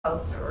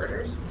Calls to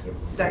order. Get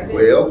started.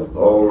 Well,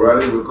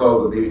 alrighty, we'll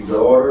call the meeting to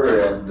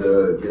order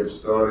and get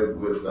started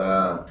with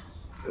our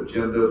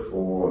agenda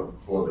for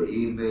the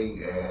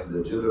evening. And the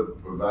agenda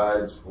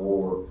provides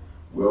for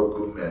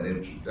welcome and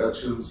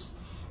introductions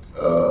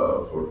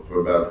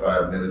for about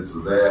 5 minutes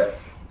of that.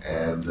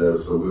 And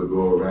so we'll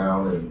go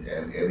around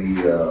and any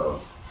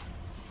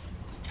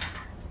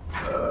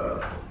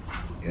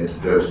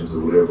introductions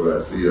or whatever I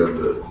see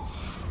under.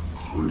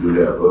 We do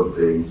have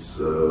updates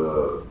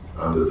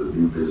under the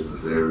new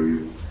business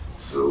area,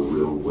 so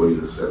we'll wait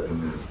a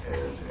second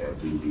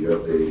and do the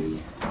updating.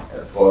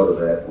 And part of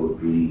that will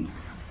be,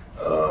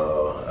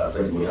 I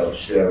think we'll have a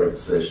sharing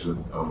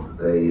session on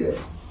today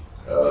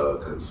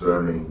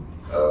concerning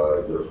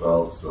your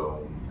thoughts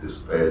on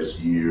this past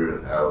year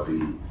and how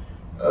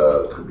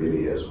the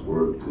committee has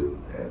worked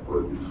and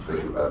what you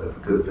think about the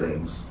good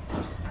things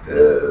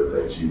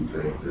that you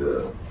think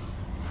the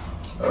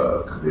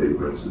committee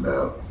brings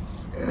about.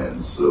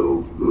 And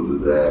so we'll do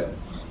that.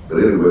 But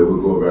anyway,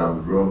 we'll go around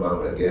the room.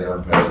 Again,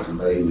 I'm Pastor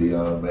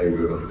Leon May,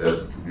 Reverend of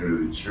Odessa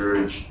Community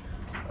Church,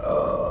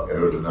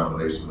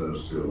 interdenominational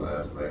minister,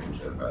 Alliance of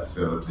Anchorage and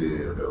Vicinity,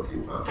 and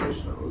MLK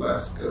Foundation of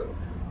Alaska,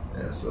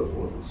 and so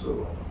forth and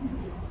so on.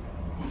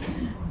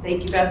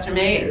 Thank you, Pastor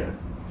May. Yeah.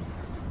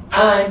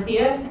 I'm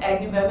Thea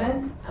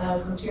Agnew-Bevan,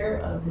 co-chair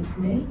of this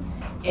committee,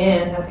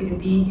 and happy to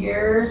be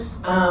here.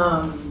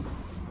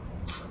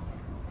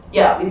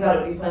 Yeah, we thought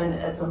it would be fun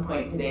at some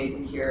point today to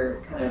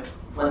hear kind of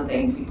one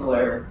thing people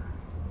are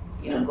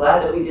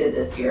glad that we did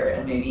this year,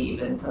 and maybe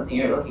even something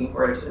you're looking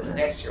forward to in the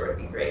next year would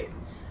be great.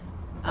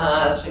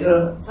 Should we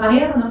go to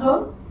Sonia on the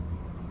phone?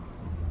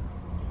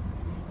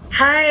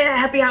 Hi,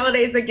 happy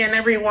holidays again,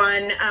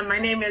 everyone. My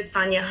name is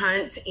Sonia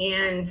Hunt,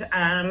 and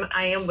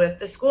I am with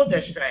the school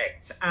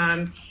district.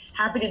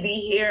 Happy to be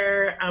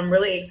here. I'm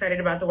really excited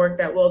about the work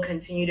that we'll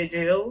continue to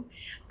do,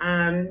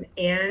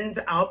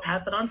 and I'll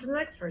pass it on to the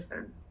next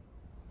person.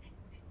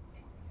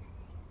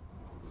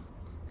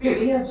 Great,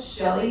 we have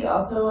Shelley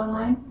also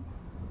online.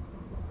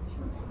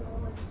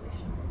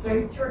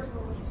 Sorry? Short for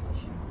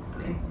legislation.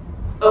 Okay.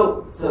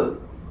 Oh,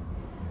 so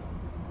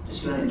does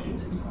she want to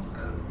introduce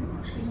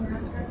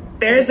herself?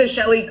 There's a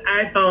Shelley's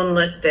iPhone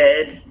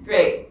listed.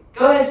 Great.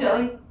 Go ahead,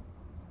 Shelley.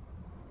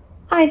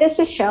 Hi, this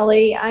is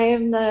Shelley. I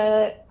am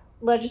the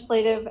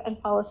legislative and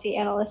policy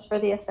analyst for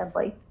the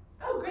Assembly.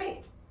 Oh,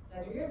 great.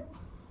 Glad you're here.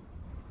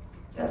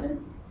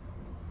 Jasmine?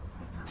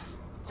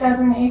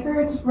 Jasmine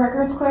Akers,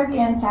 records clerk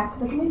and staff to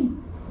the committee.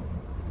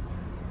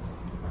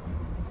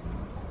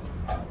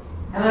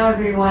 Hello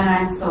everyone,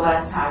 I'm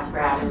Celeste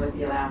Hodge-Browder with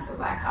the Alaska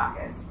Black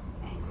Caucus.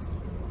 Thanks.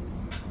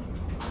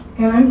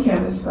 And I'm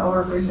Candace Bell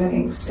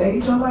representing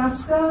Sage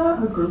Alaska,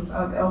 a group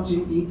of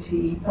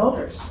LGBT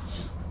builders.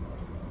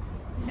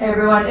 Hey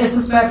everyone, it's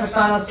Isabel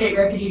Trasano, State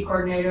Refugee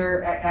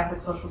Coordinator at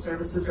Catholic Social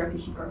Services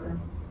Refugee Program.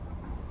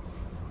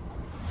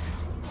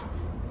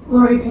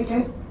 Lori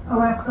Pickett,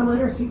 Alaska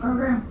Literacy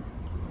Program.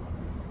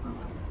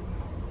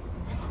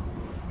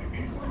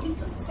 What are you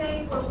supposed to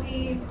say?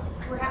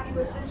 We're happy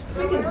with this We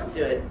program? can just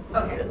do it.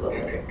 Okay. Do it a little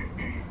bit.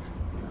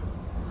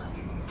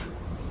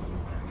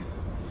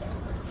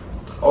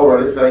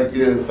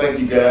 Alrighty, thank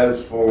you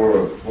guys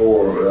for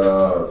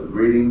the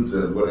greetings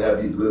and what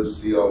have you. Good to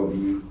see all of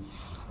you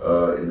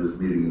in this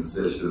meeting and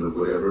session or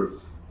whatever.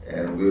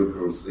 And we'll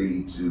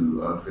proceed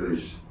to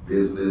unfinished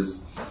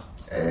business.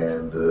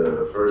 And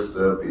first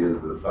up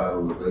is the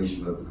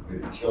finalization of the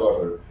committee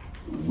charter,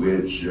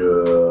 which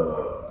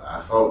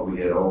I thought we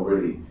had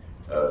already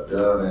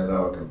done and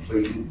are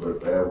completed,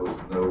 but there was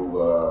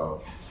no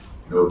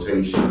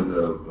notation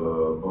of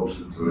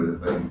motions or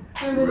anything.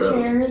 Through the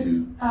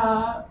chairs,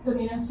 the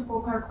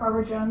municipal clerk,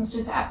 Barbara Jones,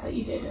 just asked that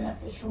you did an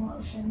official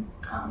motion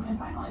and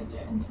finalized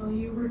it until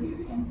you reviewed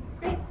again.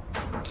 Great.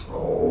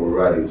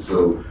 Alrighty,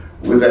 so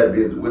with that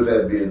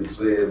being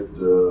said,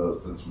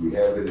 since we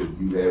have it and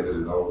you have it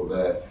and all of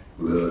that,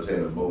 we'll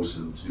entertain a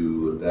motion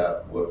to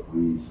adopt what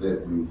we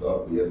said we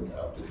thought we had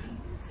adopted.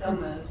 So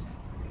moved.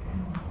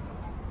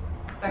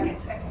 Second.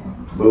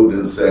 Moved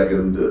in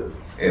second.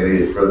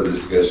 Any further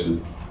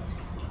discussion?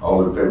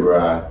 All in favor,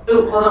 aye.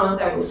 Oh, hold on one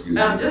second. Oh, excuse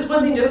me. Just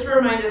one thing, just to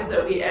remind us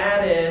that we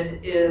added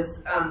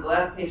is the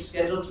last page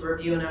scheduled to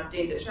review and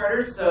update the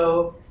charter.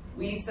 So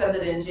we said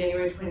that in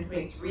January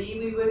 2023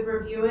 we would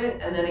review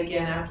it, and then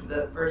again after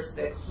the first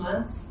 6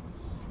 months.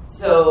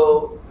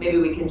 So maybe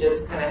we can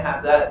just kind of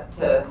have that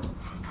to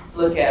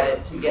look at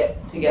it to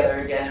get together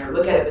again, or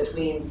look at it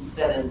between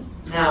then and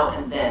now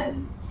and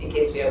then, in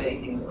case we have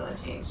anything we want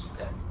to change.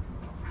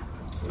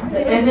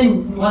 And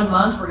in 1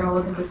 month, we're going to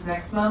look at this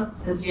next month.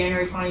 Does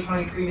January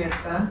 2023 make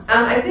sense?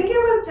 I think it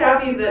was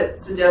Taffy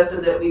that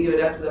suggested that we do it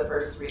after the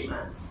first 3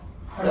 months.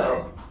 So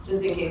Okay.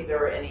 just in case there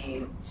were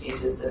any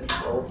changes that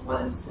people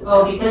wanted to suggest.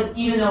 Well, because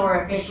even though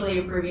we're officially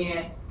approving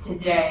it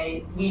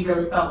today, we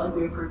really felt like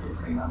we approved it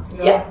 3 months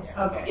ago. Yeah.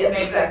 Okay. Yes,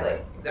 Makes exactly.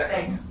 sense. Exactly.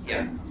 Thanks.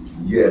 Yeah.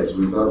 Yes,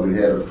 we thought we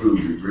had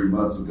approved it 3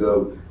 months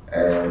ago,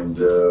 and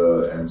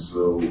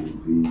so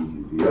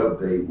the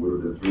update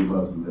would have been 3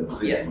 months and then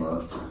 6 Yes.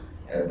 months.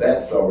 And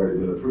that's already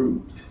been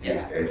approved.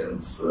 Yeah.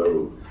 And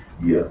so,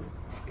 yeah.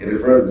 Any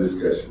further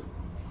discussion?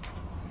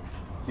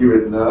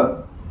 Hearing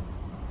none.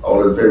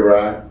 All in favor,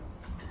 aye?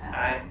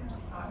 Aye.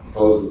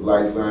 Opposed,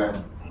 like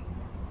sign.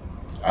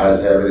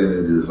 Ayes have it,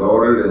 and it is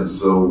ordered, and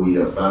so we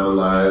have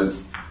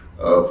finalized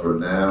for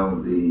now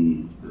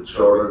the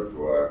charter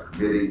for our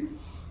committee.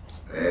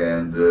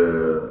 And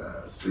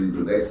see,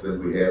 the next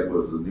thing we had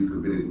was a new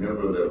committee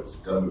member that was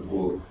coming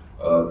before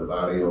the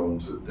body on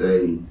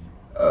today.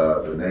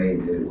 The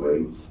name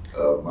anyway,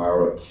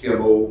 Mara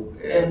Kimmel.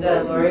 And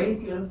Lori,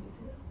 do you want to speak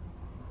to this?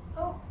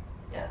 Oh,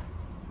 yeah.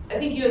 I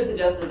think you had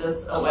suggested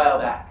this a while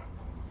back.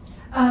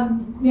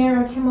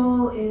 Mara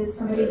Kimmel is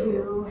somebody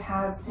who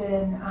has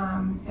been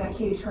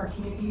dedicated to our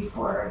community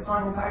for as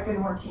long as I've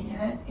been working in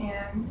it,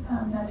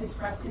 and has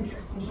expressed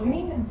interest in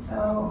joining, and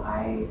so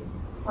I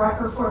brought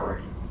her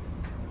forward.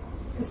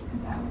 Is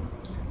that it?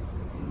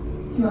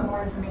 You want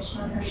more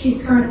information on her?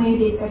 She's currently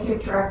the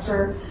executive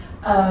director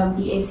of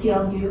the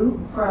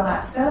ACLU for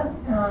Alaska,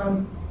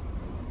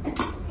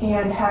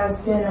 and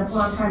has been a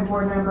longtime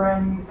board member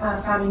and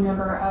founding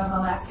member of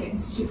Alaska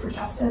Institute for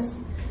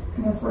Justice,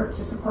 and has worked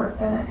to support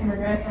the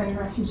immigrant and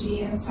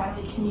refugee and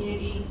asylee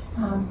community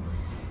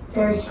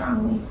very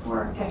strongly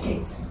for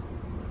decades.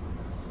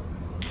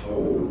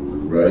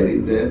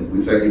 Alrighty then,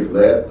 we thank you for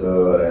that,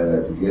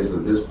 and I guess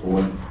at this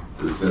point,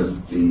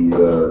 since the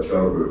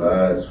charter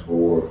provides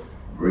for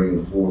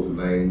bringing forth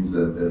names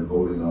and then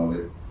voting on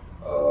it,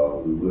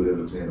 we would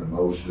entertain a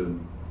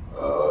motion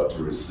to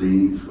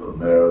receive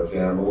Mara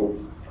Campbell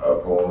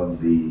upon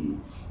the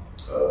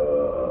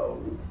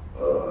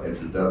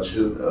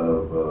introduction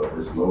of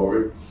Ms.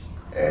 Lori,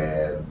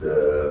 and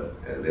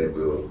then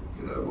we'll,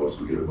 once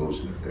we get a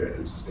motion, if there's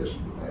any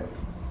discussion with that.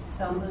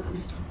 So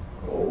moved.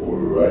 All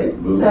right,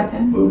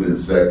 moved in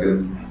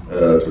second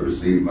to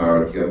receive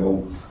Mara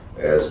Kimmel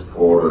as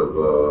part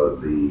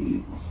of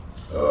the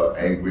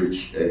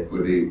Anchorage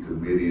Equity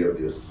Committee of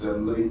the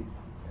Assembly,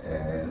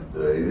 and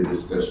any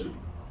discussion?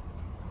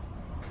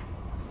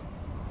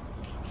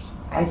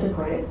 I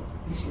support it.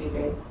 It should be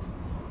great.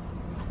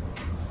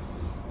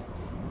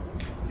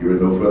 Hearing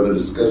no further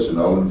discussion,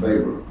 all in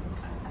favor?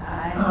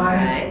 Aye.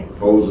 Aye.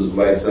 Opposed,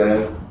 like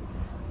sign.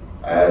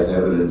 Ayes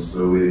have it, and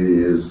so it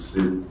is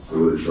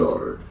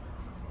ordered.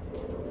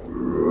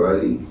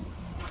 Alrighty.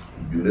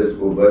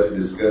 Municipal budget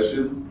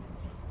discussion,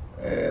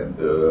 and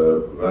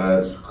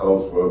provides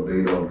calls for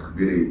update on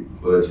committee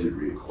budget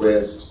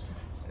request,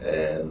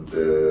 and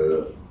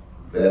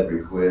that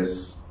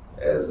request,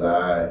 as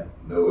I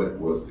know it,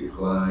 was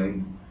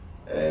declined.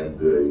 And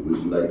would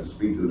you like to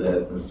speak to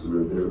that, Mr.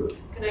 Rivera?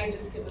 Can I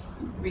just give a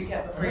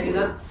recap before you do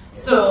that?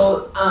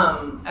 So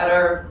at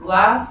our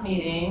last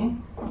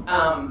meeting,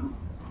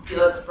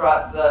 Felix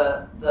brought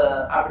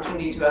the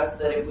opportunity to us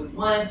that if we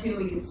wanted to,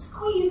 we could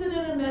squeeze in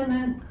an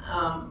amendment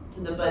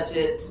to the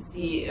budget to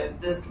see if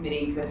this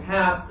committee could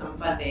have some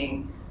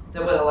funding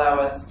that would allow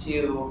us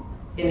to,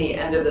 in the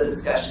end of the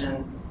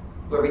discussion,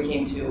 where we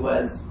came to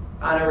was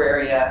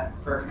honoraria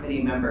for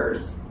committee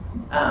members,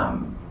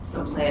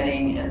 some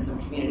planning and some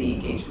community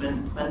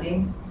engagement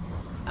funding.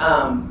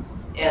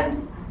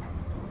 And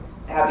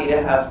happy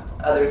to have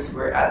others who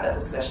were at that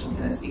discussion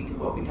kind of speak to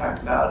what we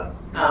talked about.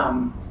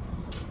 And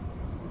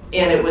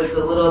it was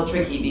a little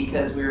tricky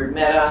because we were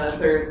met on a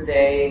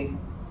Thursday.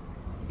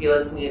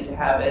 Felix needed to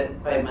have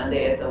it by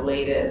Monday at the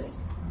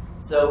latest.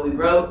 So we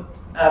wrote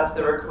up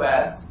the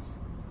request.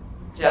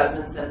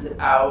 Jasmine sent it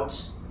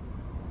out.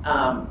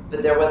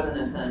 But there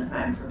wasn't a ton of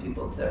time for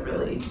people to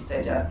really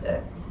digest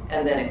it.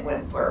 And then it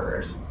went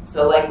forward.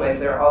 So likewise,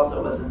 there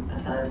also wasn't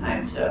a ton of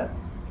time to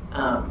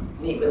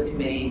meet with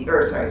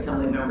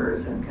assembly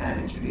members and kind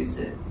of introduce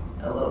it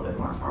a little bit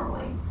more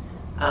formally,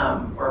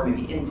 or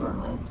maybe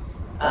informally.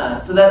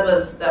 So that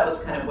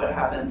was kind of what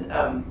happened.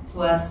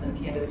 Celeste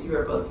and Candace, you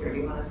were both here.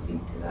 Do you want to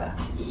speak to that?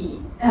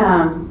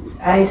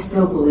 I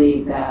still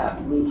believe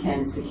that we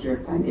can secure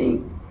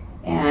funding,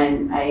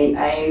 and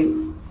I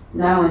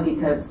not only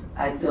because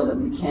I feel that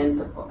we can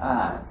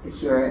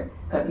secure it,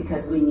 but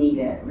because we need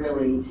it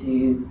really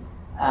to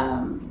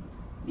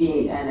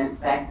be an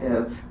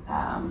effective, or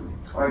I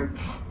was going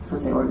to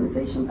say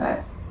organization,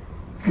 but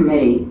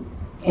committee.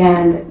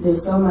 And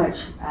there's so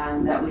much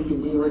that we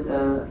can do with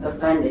the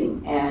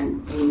funding,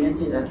 and we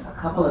mentioned a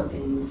couple of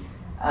things,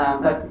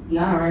 but the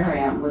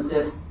honorarium was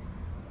just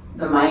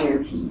the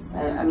minor piece.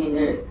 I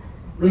mean,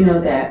 we know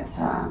that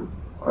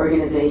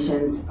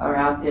organizations are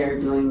out there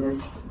doing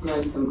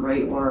some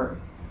great work,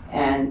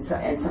 and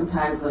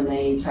sometimes when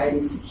they try to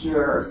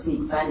secure or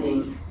seek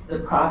funding, the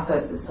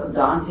process is so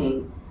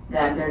daunting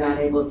that they're not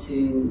able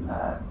to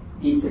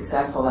be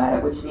successful at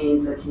it, which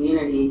means the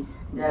community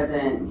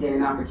doesn't get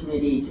an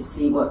opportunity to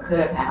see what could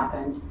have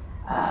happened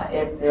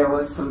if there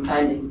was some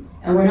funding.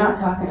 And we're not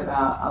talking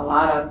about a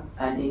lot of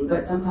funding,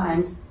 but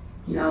sometimes,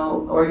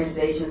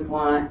 organizations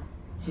want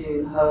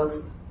to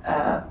host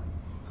an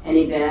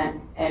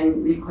event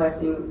and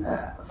requesting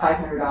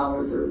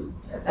 $500 or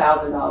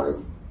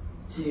 $1,000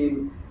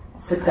 to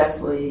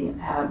successfully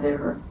have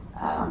their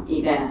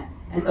event.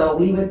 And so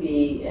we would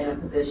be in a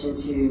position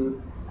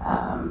to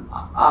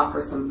offer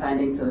some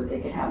funding so that they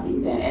could have the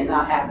event and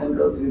not have them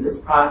go through this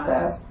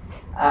process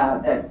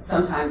that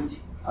sometimes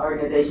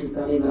organizations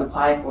don't even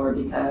apply for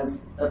because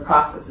the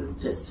process is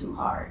just too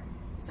hard.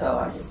 So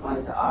I just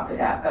wanted to offer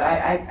that. But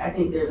I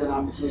think there's an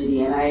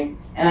opportunity, and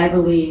I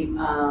believe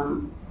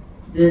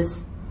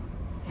this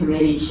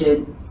committee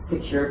should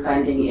secure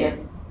funding if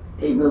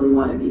they really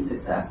want to be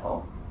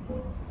successful.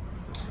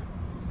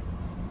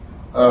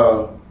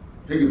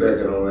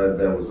 Piggybacking on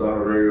that was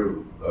honorary,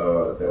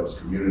 that was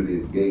community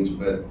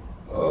engagement,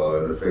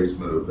 and the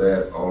effacement of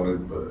that on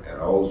it, but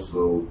and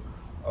also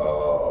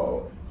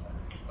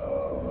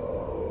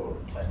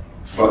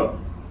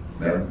fun,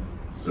 ma'am,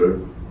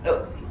 sir.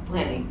 Oh,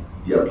 planning.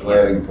 Yeah,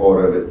 planning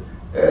part of it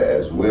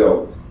as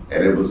well,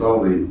 and it was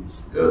only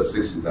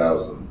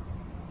 $60,000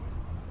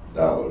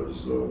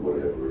 or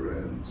whatever,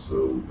 and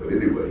so. But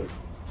anyway,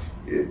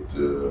 it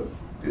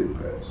didn't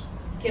pass.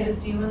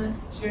 Candace, do you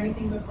want to share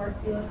anything before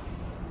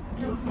Felix?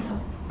 No.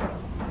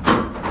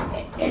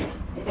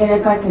 And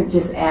if I could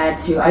just add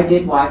to, I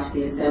did watch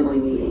the assembly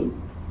meeting,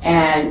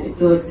 and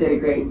Felix did a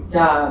great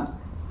job,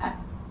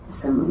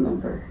 Assembly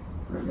Member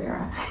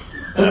Rivera.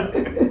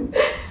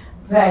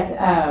 But,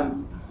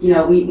 you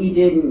know, we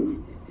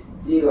didn't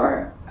do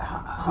our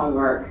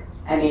homework.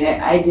 I mean,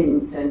 I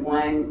didn't send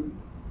one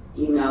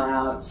email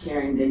out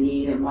sharing the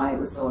need and why it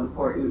was so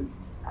important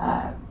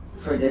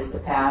for this to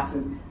pass.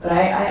 But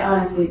I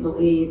honestly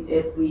believe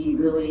if we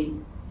really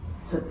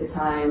took the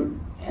time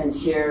and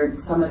shared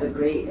some of the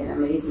great and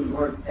amazing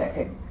work that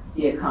could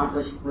be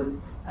accomplished with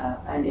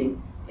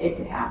funding, it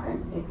could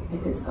happen.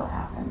 It could still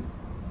happen.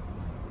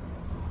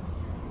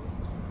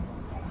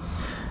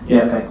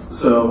 Yeah, thanks.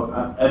 So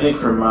I think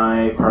for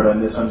my part on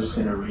this, I'm just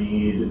going to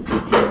read the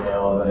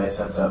email that I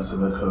sent out to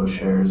the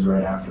co-chairs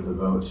right after the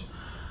vote.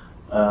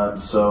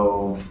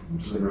 So I'm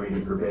just going to read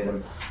it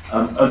verbatim.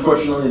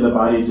 Unfortunately, the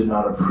body did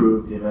not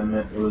approve the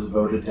amendment. It was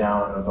voted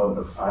down on a vote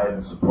of 5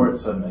 in support,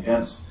 7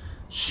 against.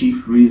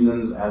 Chief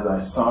reasons, as I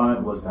saw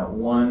it, was that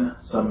 1,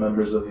 some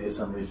members of the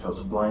assembly felt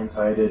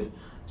blindsided.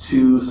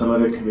 2, some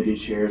other committee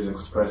chairs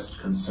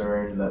expressed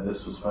concern that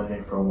this was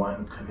funding for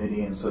one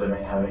committee instead of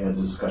having a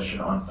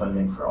discussion on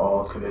funding for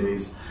all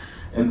committees.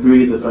 And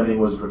 3, the funding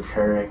was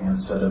recurring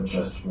instead of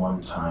just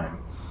one time.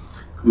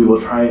 We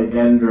will try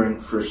again during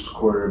first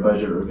quarter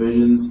budget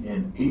revisions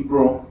in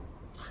April.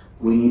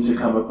 We need to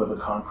come up with a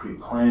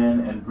concrete plan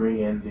and bring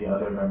in the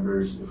other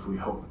members if we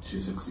hope to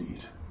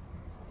succeed.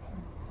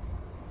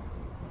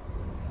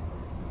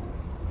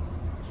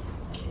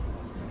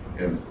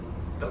 And,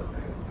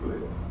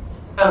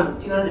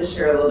 do you want to just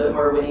share a little bit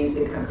more when you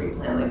say concrete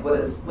plan? Like, what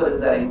does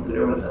that include,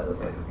 or what does that look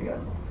like for you?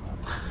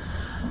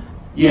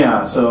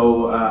 Yeah,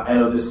 so I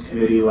know this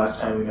committee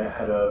last time we met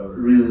had a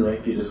really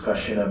lengthy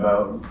discussion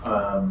about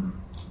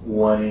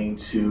wanting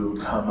to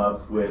come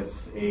up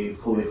with a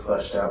fully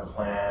fleshed out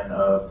plan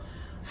of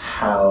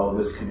how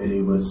this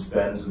committee would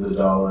spend the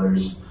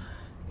dollars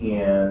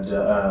and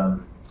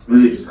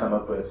really just come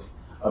up with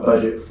a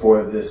budget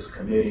for this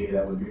committee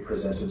that would be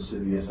presented to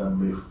the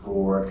assembly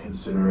for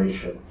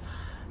consideration.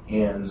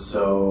 And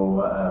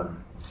so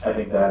I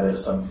think that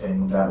is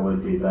something that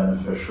would be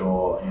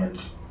beneficial,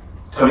 and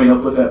coming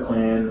up with that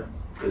plan,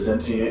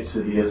 presenting it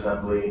to the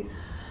assembly,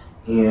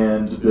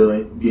 and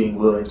being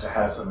willing to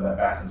have some of that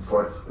back and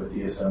forth with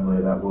the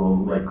assembly that will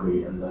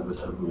likely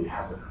inevitably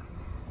happen.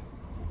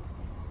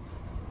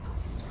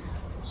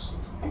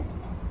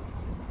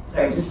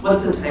 Sorry, just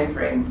what's the time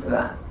frame for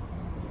that?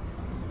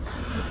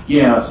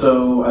 Yeah,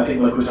 so I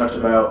think like we talked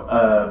about,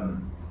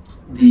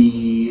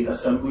 the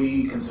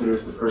assembly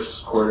considers the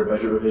first quarter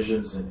budget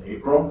revisions in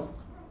April.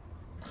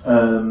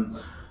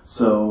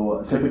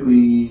 So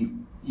typically,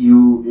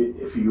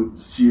 if you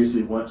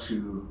seriously want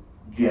to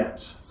get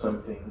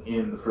something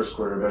in the first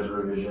quarter budget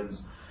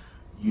revisions,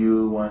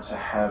 you want to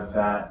have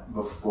that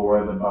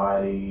before the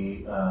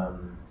body,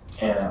 and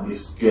at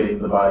least getting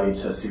the body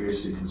to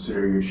seriously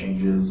consider your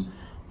changes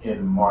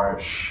in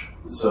March,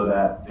 so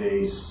that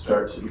they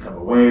start to become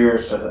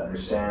aware, start to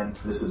understand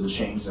this is a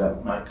change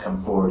that might come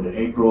forward in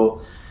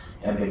April,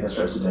 and they can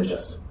start to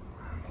digest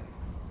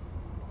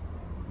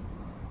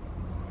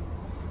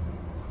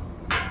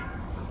it.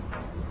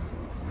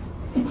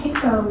 It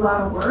takes a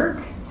lot of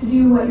work to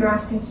do what you're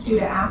asking us to do,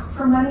 to ask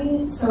for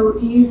money. So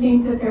do you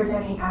think that there's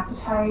any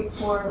appetite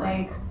for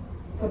like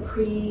the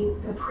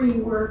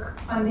pre-work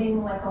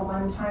funding, like a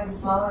one-time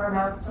smaller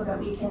amount, so that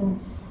we can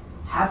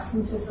have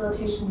some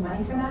facilitation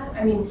money for that?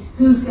 I mean,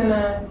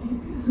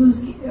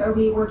 are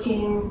we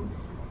working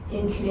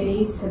in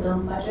committees to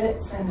build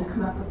budgets and to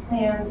come up with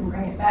plans and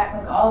bring it back?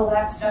 Like, all of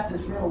that stuff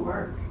is real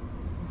work.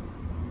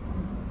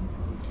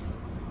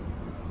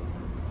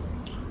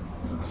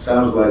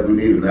 sounds like we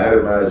need an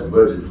itemized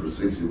budget for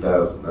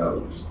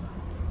 $60,000.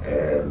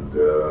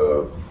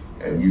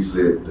 And you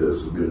said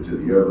submit it to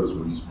the others.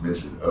 When you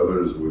mentioned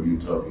others, were you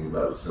talking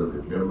about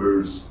assembly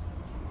members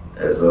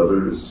as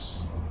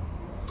others?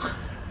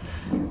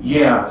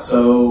 Yeah,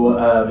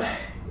 so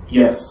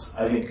yes,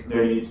 I think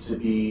there needs to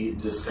be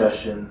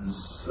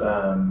discussions.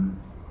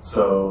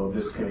 So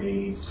this committee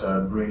needs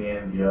to bring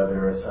in the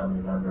other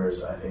assembly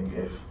members. I think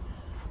if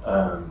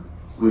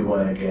we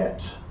want to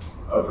get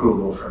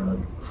approval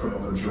from a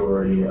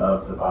majority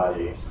of the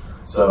body.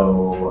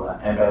 So,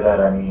 and by that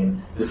I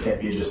mean, this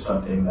can't be just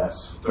something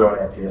that's thrown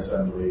at the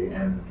assembly,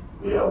 and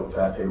we hope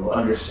that they will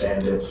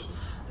understand it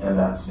and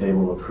that they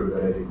will approve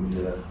it. I think we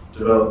need to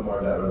develop more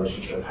of that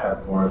relationship,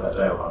 have more of that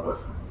dialogue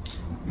with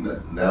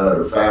them. Now,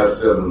 at a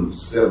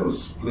 5-7-7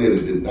 split,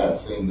 it did not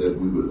seem that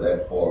we were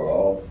that far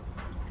off,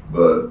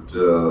 but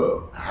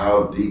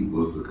how deep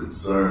was the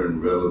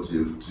concern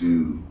relative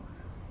to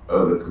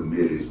other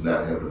committees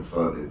not having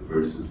funded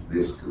versus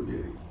this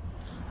committee?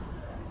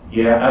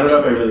 Yeah, I don't know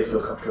if I really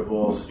feel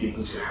comfortable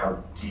speaking to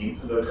how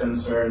deep the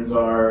concerns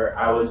are.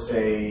 I would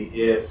say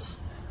if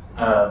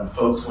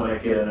folks want to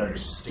get an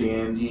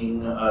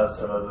understanding of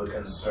some of the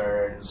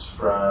concerns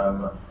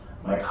from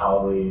my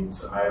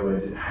colleagues, I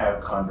would have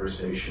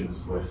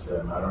conversations with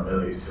them. I don't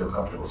really feel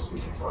comfortable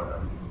speaking for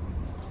them.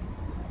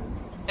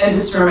 And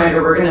just a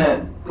reminder,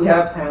 we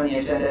have time on the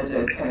agenda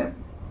to kind of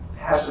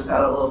hash this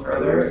out a little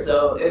further. Right.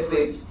 So if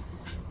we've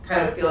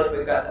kind of feel like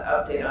we've got the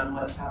update on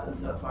what's happened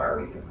so far,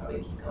 we could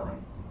probably keep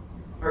going.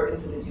 Or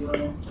Issa, did you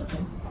want to jump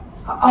in?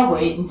 I'll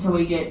wait until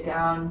we get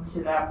down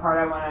to that part.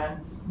 I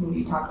want to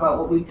maybe talk about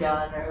what we've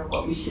done or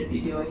what we should be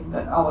doing,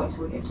 but I'll wait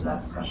till we get to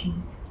that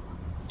discussion.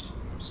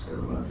 It's kind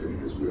of my thing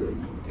as well. You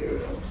can tear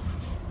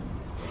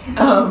it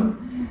out.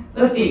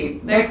 Let's see.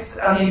 Next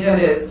on the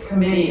agenda is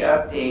committee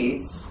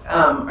updates.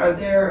 Are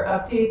there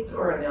updates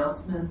or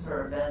announcements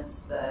or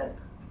events that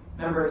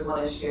members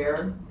want to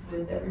share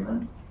with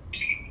everyone?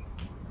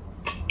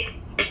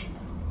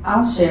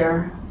 I'll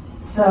share.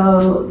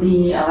 So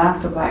the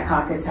Alaska Black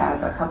Caucus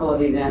has a couple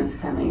of events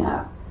coming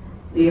up.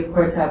 We of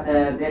course have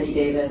the Betty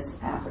Davis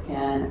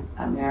African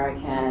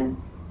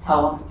American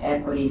Health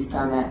Equity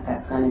Summit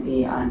that's going to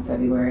be on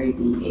February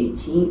the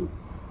 18th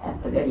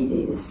at the Betty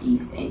Davis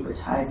East Anchorage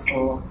High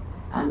School,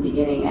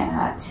 beginning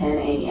at 10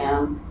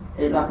 a.m.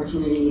 There's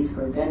opportunities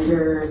for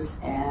vendors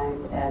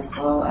and as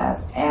well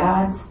as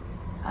ads,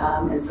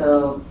 and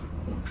so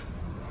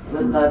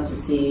we'd love to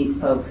see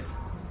folks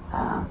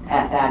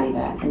at that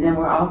event. And then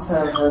we're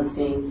also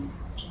hosting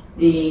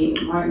the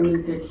Martin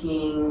Luther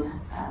King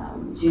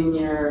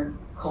Jr.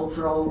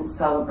 Cultural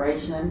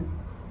Celebration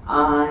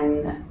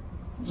on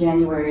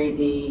January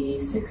the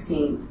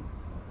 16th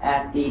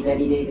at the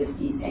Betty Davis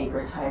East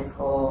Anchorage High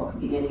School,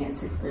 beginning at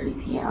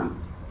 6:30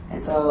 p.m.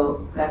 And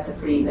so that's a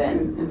free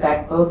event. In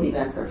fact, both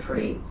events are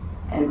free.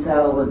 And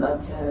so we'd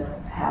love to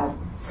have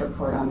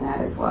support on that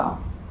as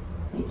well.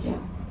 Thank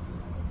you.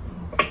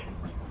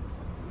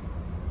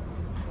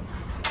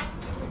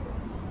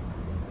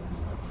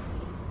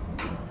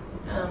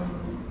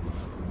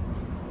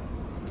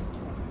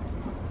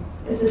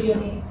 Issa, do you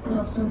have any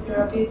announcements or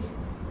updates?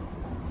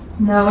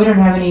 No, we don't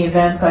have any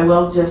events. I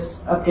will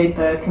just update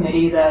the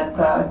committee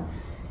that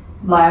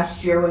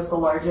last year was the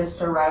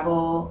largest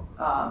arrival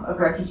of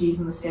refugees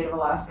in the state of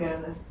Alaska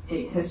in the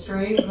state's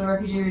history of the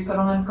refugee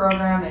resettlement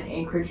program, and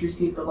Anchorage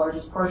received the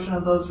largest portion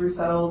of those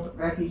resettled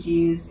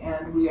refugees,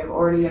 and we have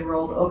already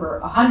enrolled over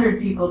 100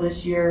 people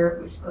this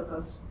year, which puts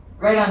us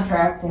right on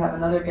track to have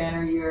another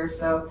banner year.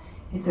 So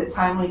it's a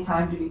timely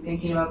time to be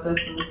thinking about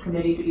this, and this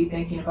committee to be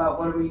thinking about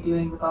what are we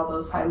doing with all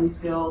those highly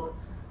skilled,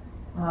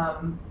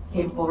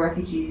 capable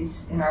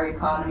refugees in our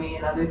economy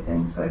and other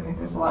things. So I think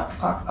there's a lot to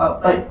talk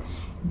about. But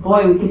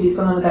boy, we could do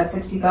something with that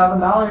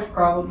 $60,000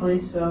 probably,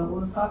 so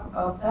we'll talk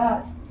about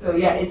that. So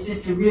yeah, it's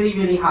just a really,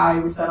 really high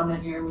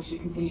resettlement year. We should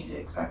continue to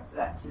expect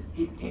that to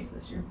be the case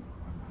this year.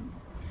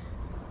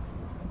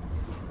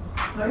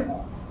 Right.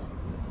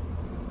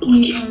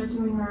 We are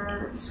doing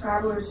our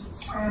Scrabblers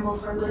Scramble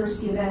for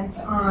Literacy event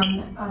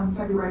on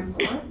February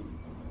 4th.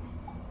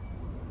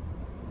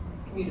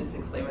 Can you just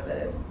explain what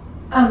that is?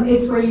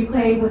 It's where you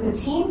play with a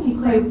team. You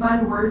play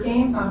fun word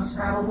games on a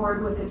Scrabble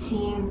board with a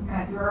team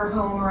at your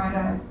home or at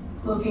a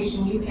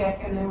location you pick,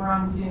 and then we're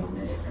on Zoom.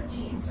 The different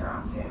teams are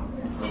on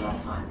Zoom. It's a lot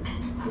of fun.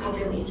 People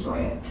really enjoy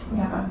it.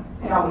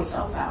 It always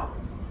sells out.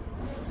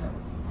 So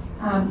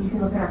you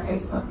can look at our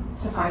Facebook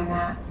to find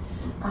that.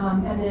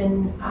 And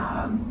then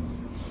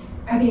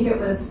I think it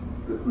was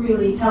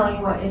really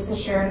telling what Issa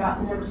shared about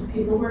the numbers of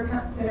people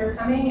that are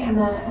coming and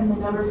the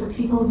numbers of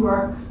people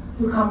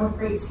who come with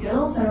great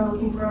skills and are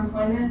looking for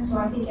employment. So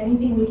I think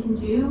anything we can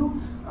do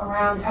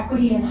around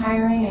equity and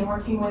hiring and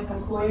working with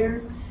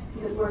employers,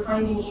 because we're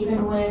finding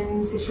even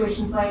when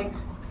situations like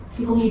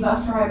people need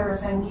bus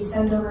drivers and we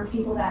send over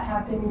people that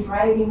have been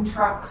driving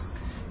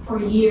trucks for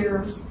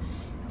years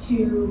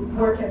to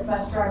work as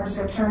bus drivers,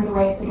 are turned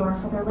away at the door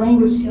for their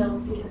language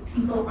skills because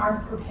people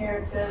aren't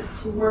prepared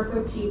to work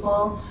with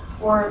people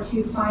or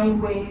to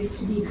find ways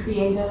to be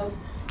creative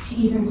to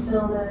even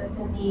fill the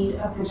need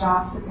of the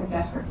jobs that they're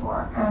desperate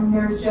for. And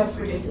there's just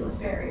ridiculous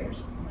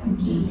barriers, and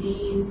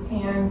PEDs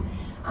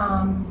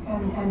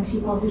and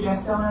people who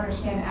just don't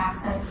understand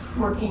accents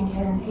working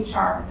in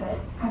HR, that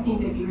I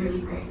think it'd be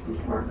really great if we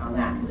could work on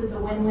that, because it's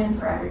a win-win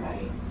for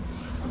everybody.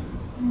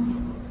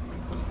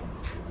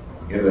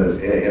 In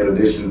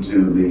addition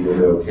to the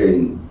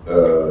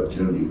MLK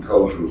Community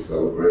Cultural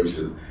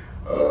Celebration,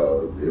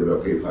 the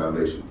MLK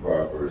Foundation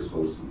proper is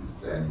hosting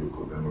its annual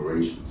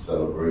commemoration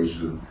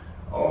celebration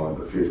on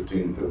the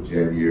 15th of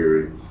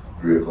January,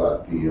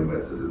 3:00 p.m.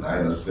 at the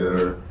Denina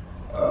Center.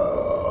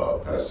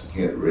 Pastor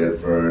Kent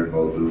Redfern,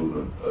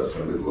 Modul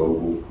Assembly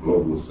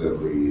Global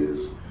Assembly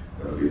is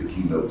going to be the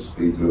keynote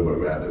speaker.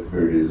 Miranda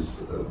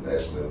Curtis,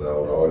 nationally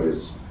known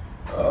artist,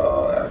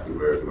 African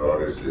American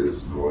artist,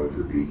 is going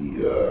to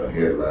be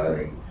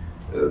headlining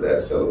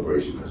that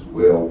celebration as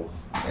well.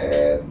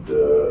 And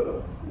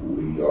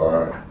we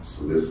are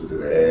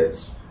soliciting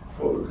ads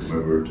for the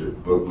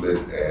commemorative booklet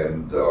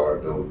and our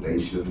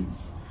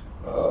donations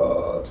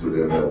to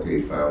the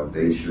MLK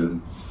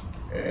Foundation.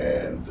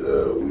 And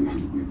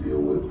we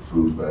deal with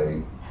food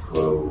bank,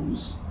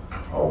 clothes,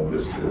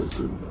 homelessness,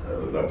 and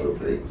a number of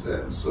things.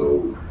 And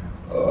so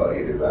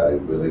anybody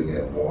willing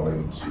and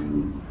wanting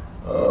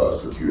to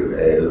secure an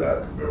ad in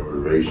our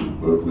commemoration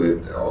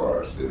booklet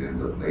or send in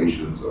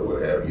donations or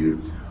what have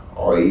you,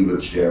 or even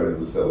sharing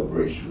the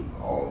celebration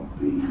on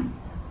the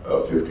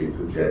 15th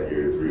of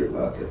January, 3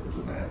 o'clock at the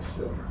Demand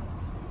Center.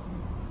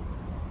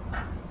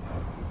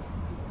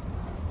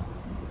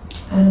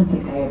 I don't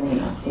think I have any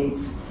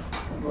updates.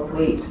 We'll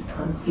wait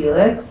on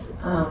Felix.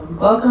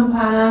 Welcome,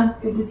 Hannah.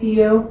 Good to see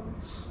you.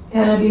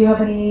 Hannah, do you have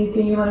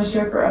anything you want to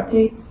share for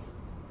updates?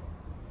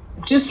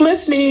 Just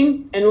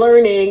listening and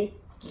learning.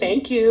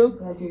 Thank you.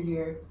 Glad you're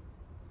here.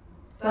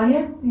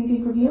 Sonia,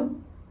 anything from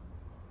you?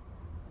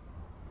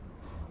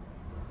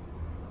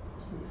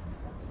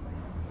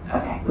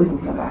 Okay, we can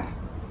come back.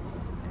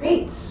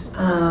 Great.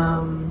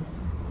 And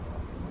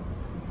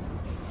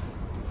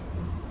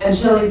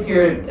Shelley's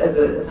here as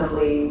an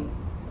assembly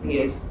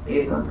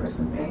liaison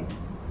person, right?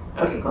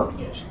 Okay, cool.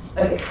 Yeah, she's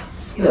okay.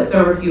 Felix,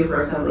 over to you for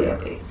assembly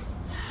updates.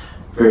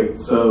 great.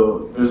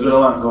 So there's been a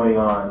lot going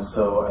on.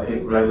 So I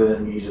think rather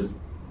than me just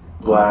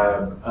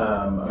blab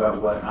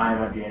about what I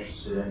might be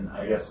interested in,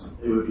 I guess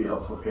it would be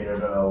helpful for me to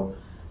know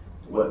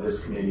what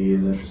this committee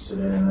is interested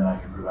in, and then I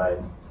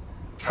can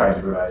try to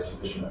provide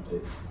sufficient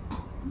updates.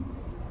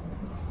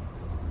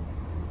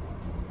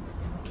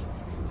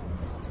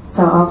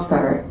 So I'll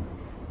start.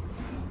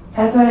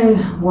 As I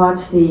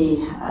watch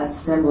the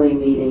assembly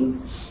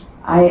meetings,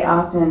 I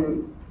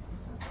often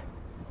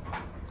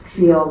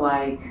feel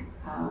like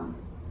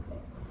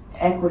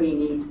equity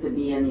needs to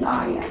be in the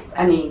audience.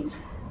 I mean,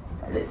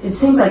 it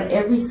seems like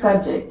every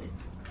subject,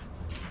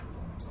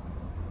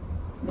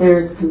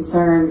 there's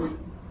concerns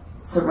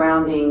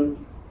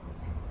surrounding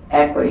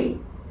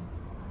equity.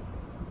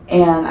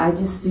 And I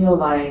just feel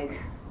like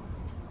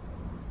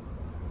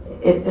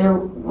if there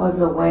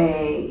was a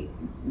way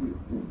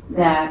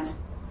that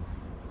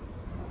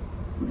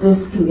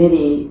this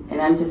committee, and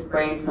I'm just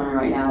brainstorming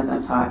right now as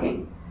I'm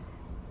talking,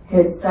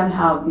 could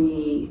somehow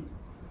be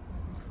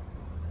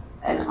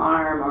an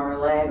arm or a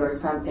leg or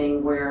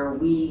something where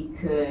we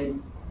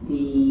could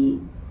be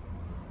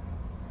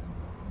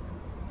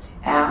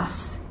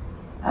asked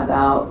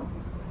about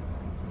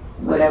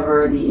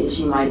whatever the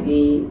issue might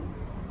be,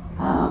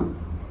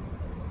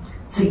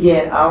 to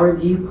get our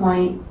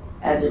viewpoint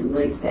as it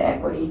relates to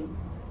equity.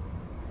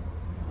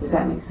 Does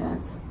that make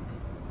sense?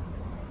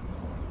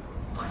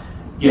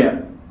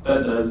 Yeah,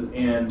 that does,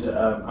 and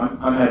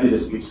I'm happy to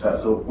speak to that.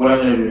 So what I'm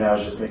going to do now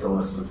is just make a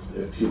list of,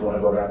 if people want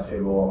to go around the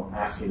table,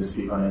 ask me to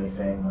speak on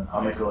anything,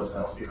 I'll make a list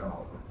and I'll speak on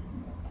all of them.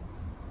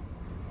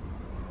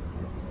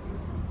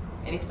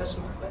 Any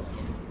special requests?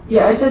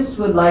 Yeah, I just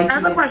would like I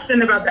have a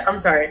question about that. I'm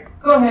sorry.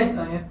 Go ahead,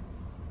 Sonia.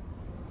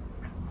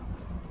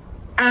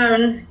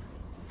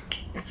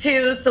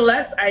 To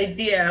Celeste's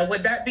idea,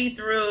 would that be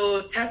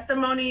through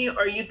testimony,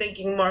 or are you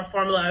thinking more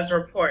formalized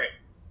reports?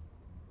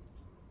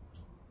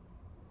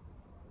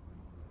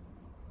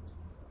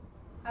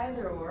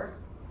 Either or.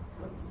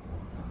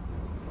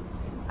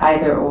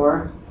 Either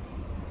or.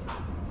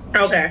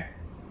 Okay.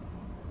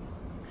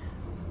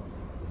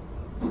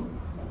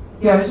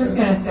 Yeah, I was just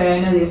going to say, I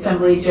know the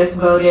Assembly just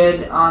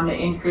voted on the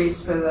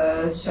increase for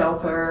the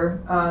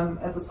shelter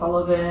at the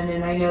Sullivan,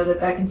 and I know that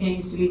that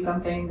continues to be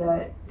something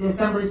that the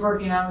Assembly is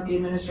working on with the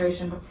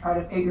administration to try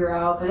to figure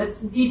out. But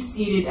it's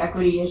deep-seated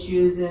equity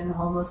issues in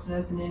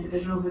homelessness and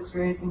individuals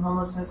experiencing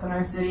homelessness in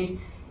our city,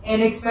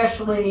 and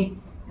especially,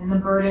 and the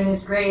burden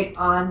is great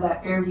on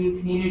that Fairview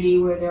community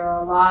where there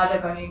are a lot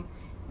of, I mean,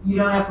 you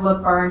don't have to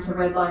look far into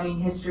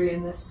redlining history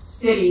in this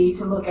city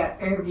to look at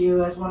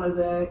Fairview as one of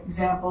the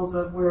examples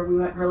of where we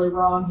went really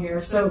wrong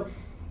here. So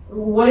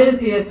what is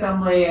the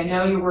Assembly? I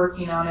know you're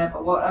working on it,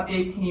 but what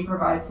updates can you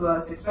provide to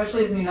us,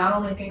 especially as we not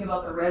only think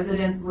about the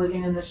residents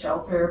living in the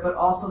shelter, but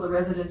also the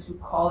residents who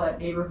call that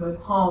neighborhood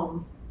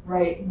home,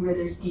 right, where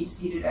there's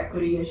deep-seated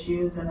equity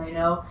issues. And I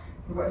know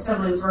the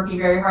Assembly was working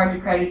very hard to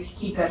try to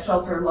keep that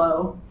shelter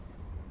low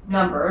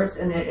numbers,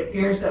 and it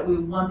appears that we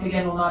once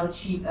again will not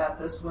achieve that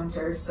this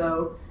winter.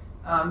 So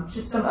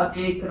just some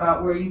updates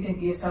about where you think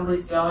the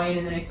Assembly's going,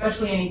 and then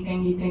especially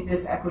anything you think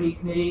this equity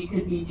committee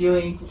could be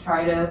doing to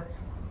try to,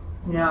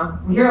 you know,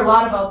 we hear a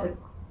lot about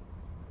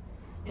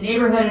the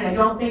neighborhood, and I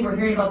don't think we're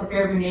hearing about the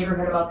Fairview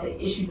neighborhood about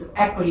the issues of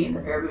equity in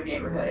the Fairview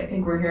neighborhood. I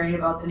think we're hearing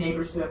about the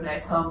neighbors who have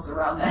nice homes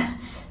around that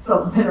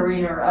Sullivan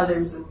Arena or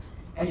others, and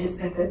I just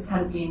think that's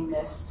kind of being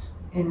missed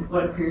in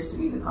what appears to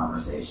be the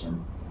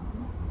conversation.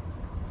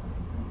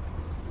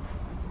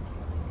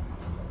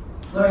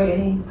 Lori,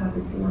 any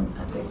topics you want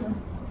to update on?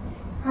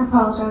 I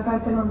apologize,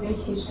 I've been on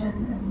vacation,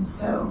 and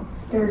so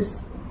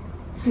Felix,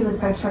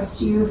 I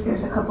trust you. If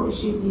there's a couple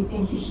issues you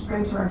think you should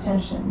bring to our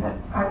attention that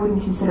I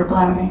wouldn't consider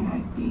blabbing,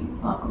 I'd be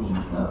welcoming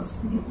of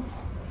those.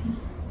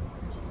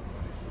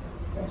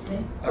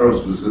 I don't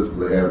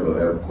specifically have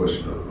a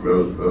question of a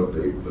relative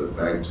update, but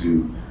back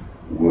to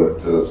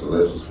what Celeste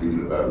was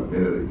speaking about a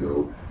minute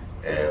ago,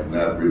 and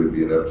not really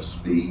being up to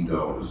speed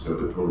on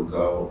assembly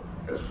protocol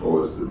as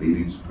far as the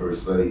meetings per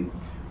se.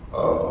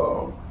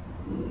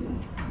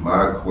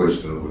 My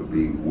question would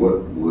be,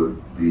 what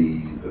would be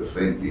the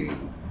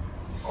thinking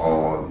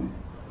on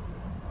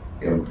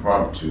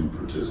impromptu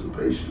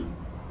participation?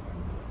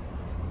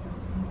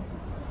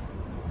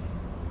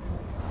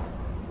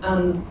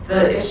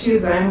 The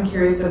issues I'm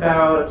curious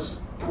about,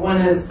 one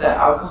is the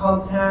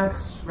alcohol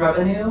tax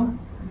revenue.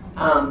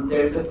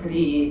 There's a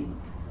pretty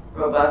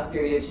robust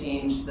theory of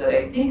change that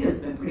I think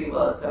has been pretty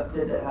well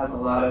accepted, that has a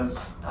lot of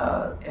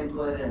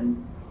input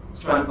and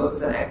strong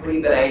focus on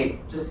equity, but I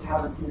just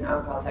haven't seen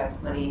alcohol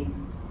tax money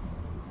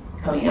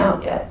coming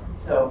out yet.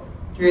 So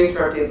curious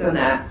for updates on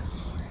that.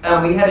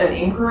 We had an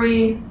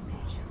inquiry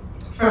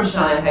from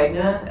Shauna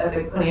Hegna at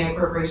the Coney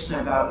Corporation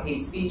about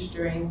hate speech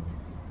during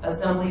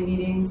assembly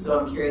meetings, so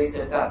I'm curious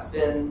if that's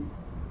been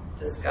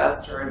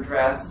discussed or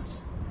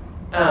addressed.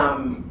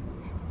 I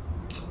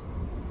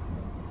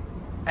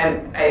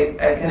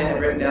kind of had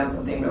written down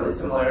something really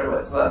similar to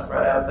what Celeste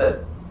brought up,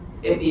 but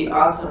it'd be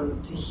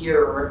awesome to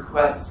hear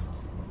requests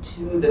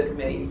to the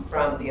committee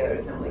from the other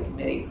assembly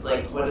committees.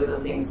 Like, what are the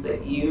things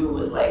that you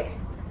would like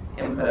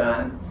input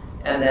on?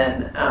 And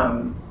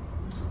then,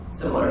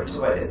 similar to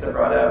what Issa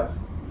brought up,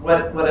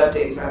 what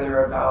updates are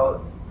there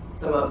about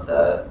some of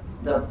the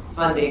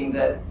funding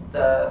that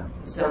the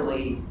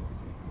assembly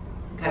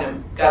kind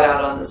of got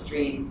out on the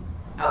street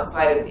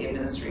outside of the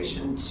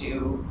administration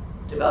to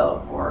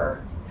develop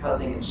more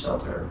housing and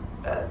shelter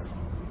beds?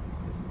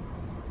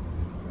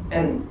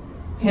 And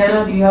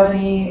Hannah, do you have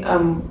any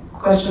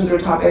questions or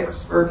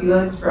topics for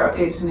Felix for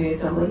updates from the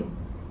assembly?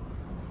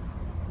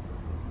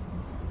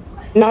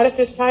 Not at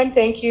this time,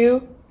 thank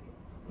you.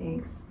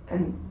 Thanks.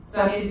 And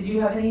Sonia, did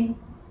you have any?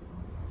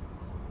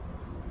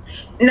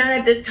 Not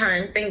at this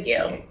time, thank you.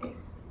 Okay,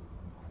 thanks.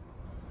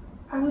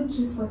 I would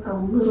just like a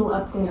little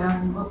update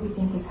on what we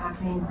think is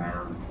happening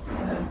around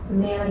the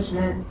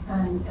management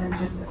and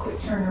just a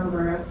quick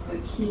turnover of the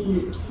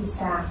key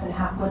staff and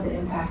what the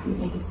impact we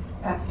think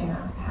that's going to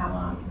have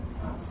on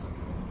us.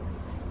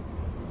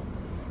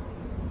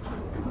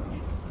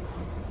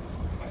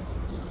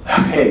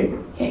 Okay.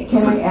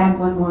 Can I add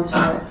one more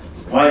to it?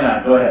 Why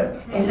not? Go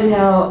ahead.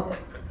 And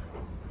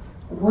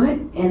what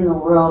in the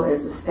world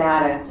is the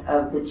status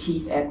of the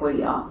chief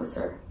equity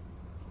officer?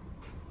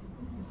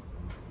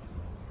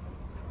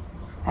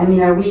 I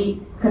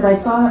mean, because I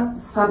saw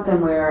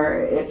something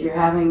where if you're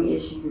having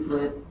issues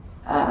with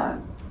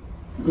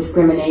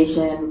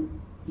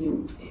discrimination,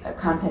 you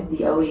contact the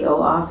OEO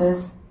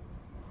office.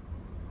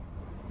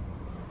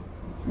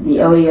 The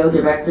OEO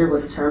director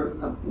was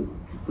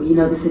you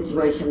know the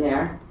situation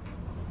there.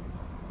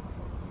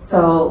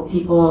 So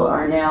people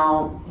are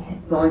now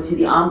going to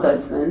the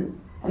ombudsman.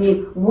 I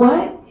mean,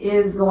 what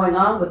is going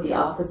on with the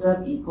Office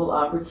of Equal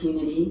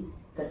Opportunity?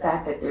 The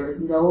fact that there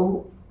is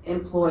no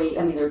employee,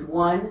 I mean, there's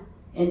one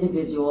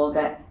individual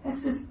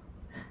that's just,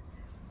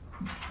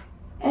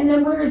 and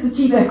then where is the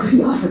chief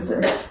equity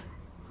officer?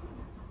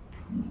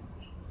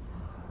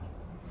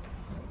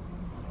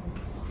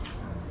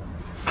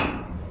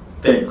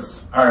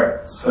 Thanks. All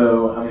right,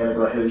 so I'm going to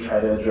go ahead and try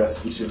to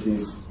address each of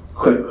these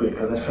quickly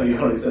because I know you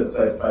only set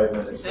aside 5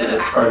 minutes for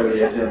this part of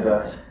the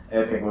agenda,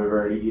 and I think we've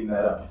already eaten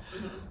that up.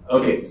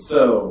 Okay,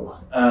 so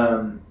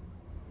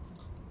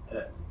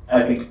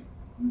I think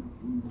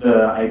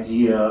the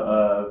idea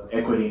of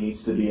equity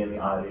needs to be in the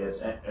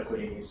audience,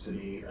 equity needs to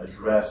be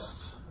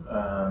addressed.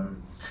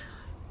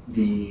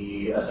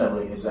 The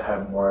assembly needs to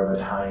have more of a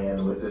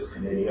tie-in with this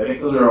committee. I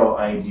think those are all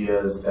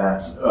ideas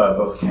that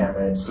both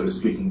Cameron, sort of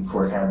speaking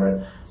for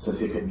Cameron, since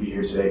he couldn't be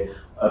here today,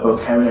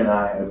 both Cameron and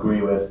I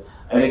agree with.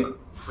 I think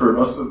for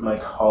most of my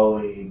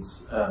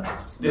colleagues,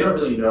 they don't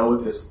really know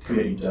what this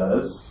committee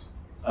does.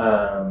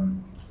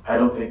 I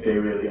don't think they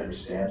really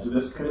understand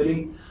this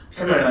committee.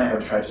 Cameron and I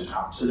have tried to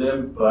talk to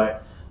them,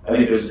 but I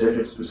think there's a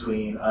difference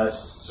between us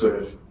sort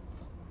of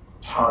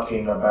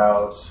talking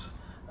about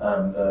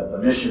the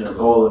mission or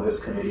goal of this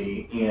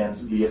committee and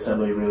the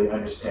assembly really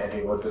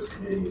understanding what this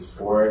committee is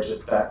for.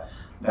 Just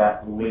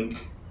that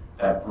link,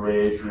 that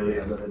bridge really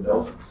hasn't been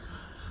built.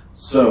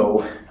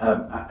 So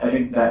I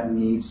think that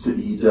needs to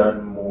be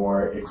done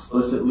more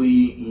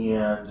explicitly,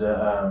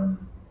 and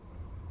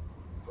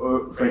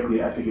or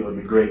frankly, I think it would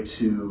be great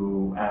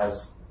to,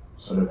 as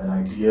sort of an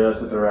idea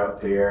to throw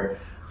out there,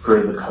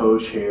 for the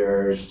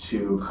co-chairs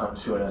to come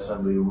to an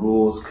assembly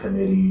rules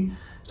committee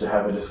to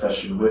have a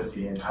discussion with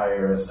the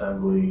entire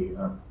assembly,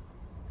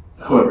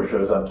 whoever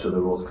shows up to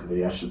the rules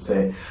committee, I should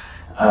say,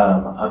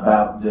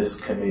 about this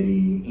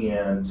committee,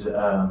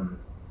 and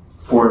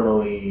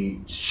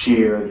formally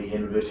share the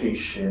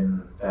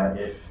invitation that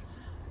if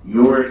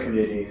your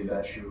committees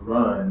that you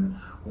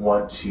run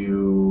want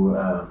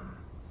to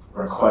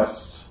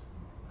request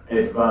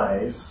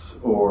advice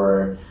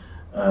or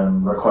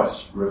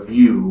request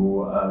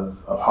review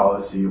of a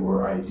policy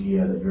or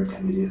idea that your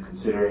committee is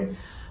considering,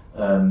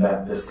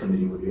 that this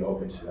committee would be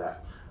open to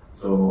that.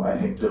 So I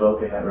think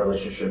developing that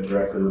relationship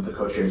directly with the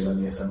co-chairs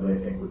in the assembly, I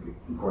think, would be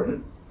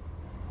important.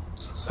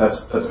 So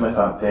that's my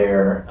thought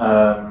there.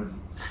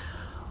 I'm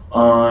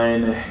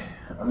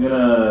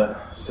gonna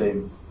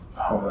save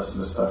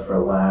homelessness stuff for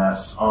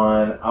last.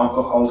 On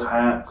alcohol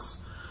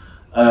tax,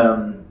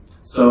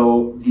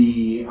 so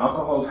the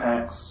alcohol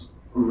tax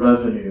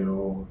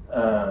revenue,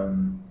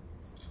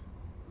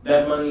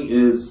 that money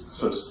is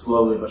sort of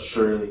slowly but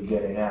surely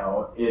getting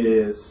out. It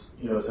is,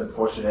 it's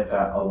unfortunate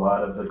that a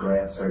lot of the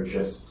grants are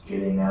just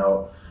getting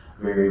out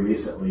very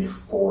recently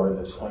for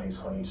the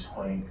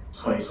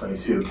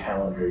 2022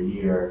 calendar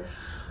year.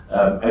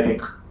 I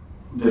think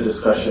the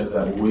discussions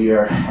that we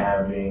are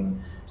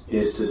having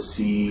is to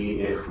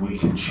see if we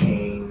can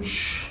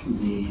change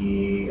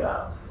the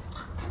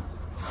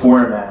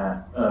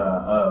format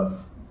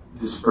of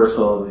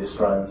dispersal of these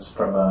funds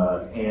from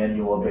an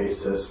annual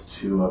basis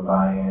to a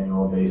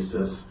biannual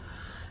basis,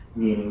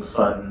 meaning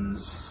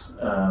funds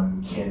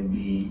can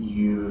be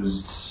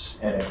used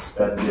and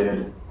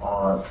expended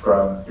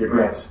from your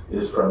grant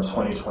is from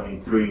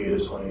 2023 to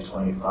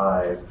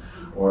 2025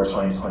 or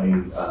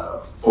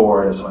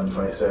 2024 to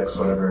 2026,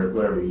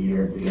 whatever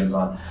year it begins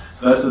on.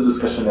 So that's a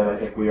discussion that I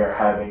think we are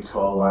having to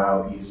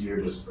allow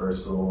easier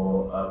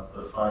dispersal of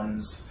the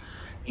funds.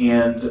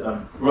 And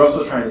we're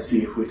also trying to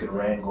see if we can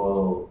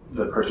wrangle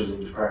the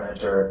purchasing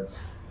department or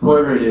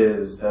whoever it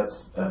is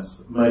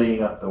that's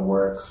muddying up the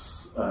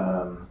works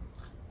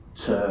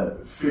to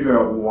figure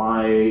out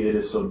why it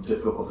is so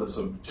difficult and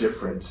so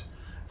different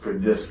for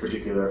this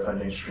particular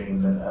funding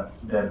stream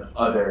than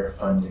other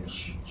funding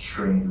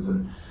streams.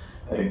 And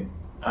I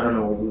don't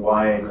know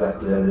why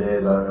exactly that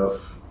is. I don't know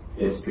if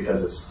it's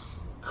because it's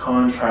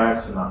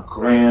contracts and not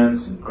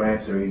grants, and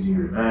grants are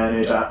easier to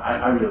manage.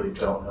 I really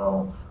don't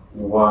know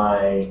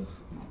why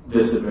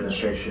this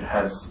administration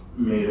has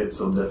made it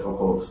so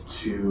difficult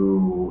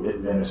to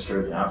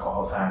administer the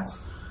alcohol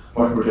tax,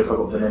 more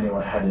difficult than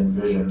anyone had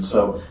envisioned.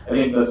 So I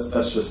think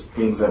that's just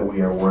things that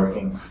we are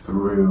working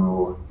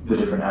through the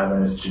different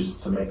avenues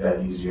just to make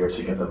that easier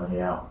to get the money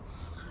out.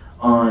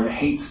 On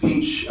hate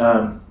speech,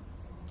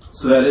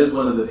 so that is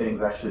one of the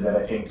things actually that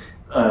I think,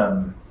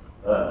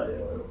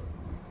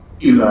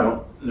 even though I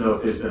don't know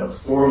if there's been a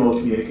formal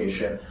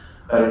communication,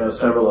 I don't know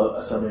several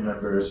assembly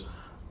members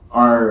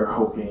are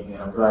hoping,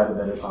 and I'm glad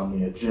that it's on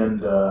the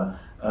agenda,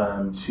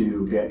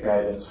 to get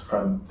guidance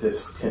from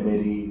this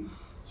committee,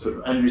 sort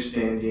of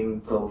understanding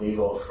the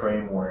legal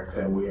framework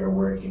that we are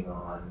working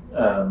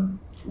on.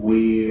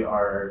 We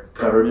are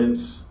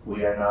government,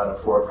 we are not a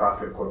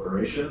for-profit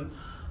corporation,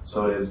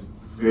 so it is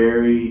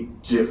very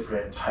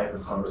different type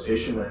of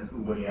conversation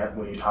when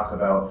you talk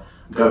about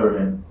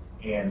government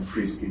and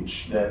free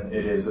speech than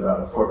it is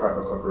about a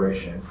for-profit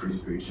corporation and free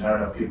speech. And I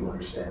don't know if people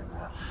understand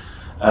that.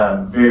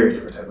 Very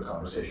different type of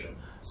conversation.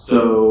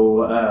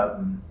 So,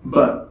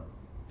 but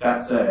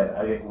that said,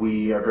 I think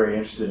we are very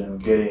interested in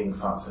getting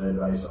thoughts and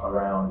advice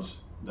around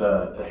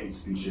the hate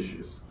speech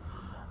issues.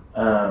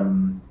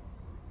 On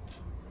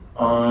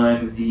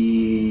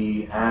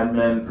the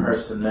admin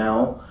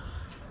personnel,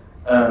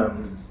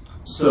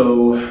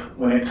 so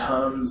when it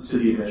comes to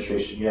the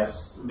administration,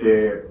 yes,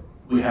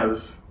 we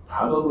have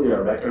probably a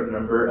record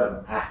number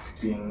of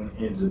acting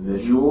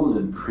individuals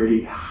in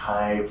pretty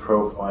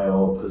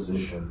high-profile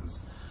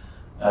positions.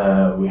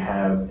 We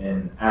have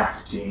an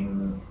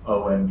acting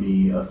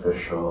OMB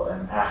official,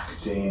 an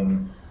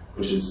acting,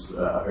 which is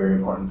a very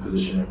important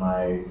position in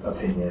my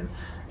opinion,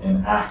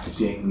 an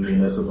acting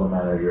municipal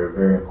manager, a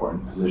very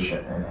important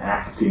position, an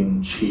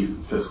acting chief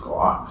fiscal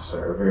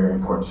officer, a very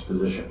important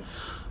position.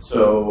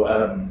 So,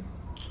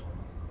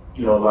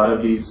 a lot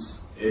of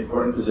these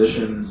important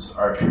positions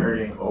are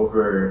turning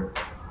over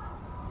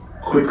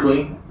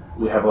quickly.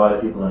 We have a lot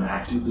of people in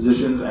acting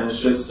positions, and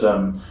it's just,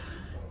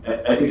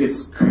 I think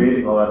it's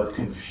creating a lot of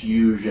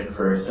confusion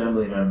for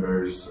assembly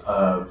members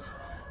of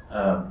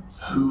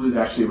who is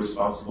actually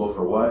responsible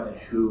for what and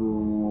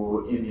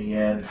who in the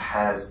end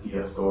has the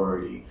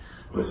authority.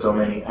 With so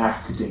many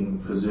acting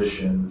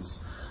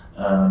positions,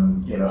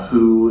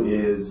 who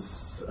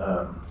is,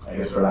 I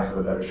guess for lack of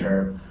a better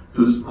term,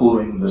 who's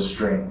pulling the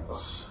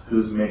strings,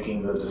 who's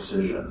making the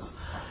decisions.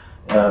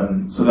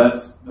 So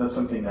that's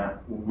something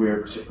that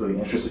we're particularly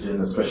interested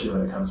in, especially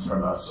when it comes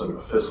from a sort of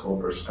a fiscal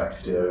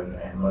perspective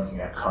and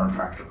looking at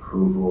contract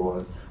approval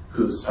and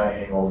who's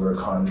signing over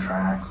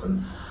contracts,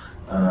 and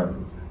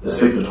the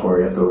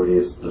signatory authority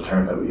is the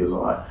term that we use a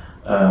lot.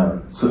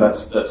 So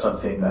that's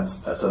something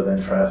that's of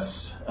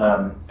interest.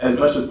 As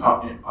much as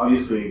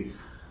obviously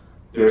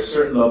there's a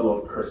certain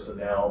level of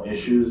personnel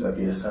issues that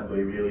the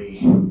Assembly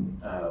really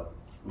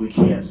we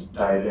can't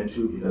dive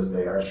into because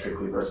they are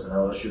strictly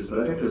personnel issues, but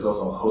I think there's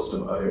also a host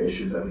of other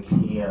issues that we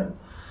can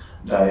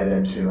dive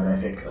into, and I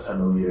think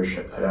Assembly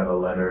leadership put out a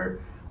letter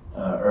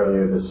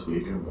earlier this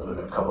week,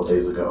 a couple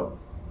days ago,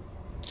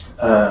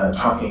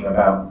 talking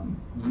about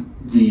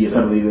the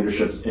Assembly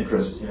leadership's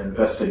interest in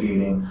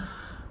investigating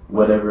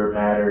whatever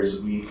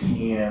matters we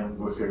can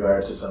with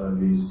regard to some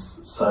of these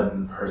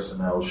sudden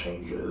personnel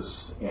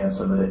changes and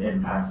some of the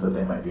impact that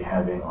they might be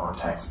having on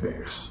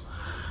taxpayers.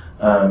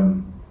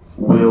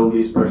 Will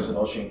these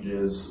personnel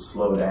changes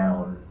slow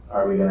down?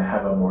 Are we going to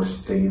have a more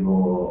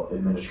stable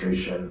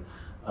administration?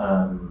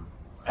 I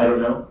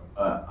don't know.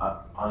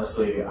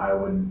 Honestly, I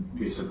wouldn't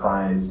be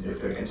surprised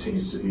if there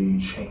continues to be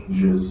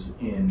changes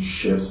in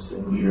shifts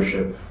in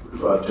leadership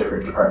of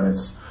different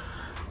departments.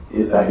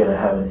 Is that going to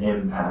have an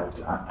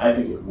impact? I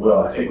think it will.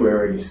 I think we're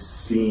already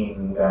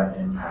seeing that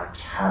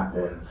impact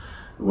happen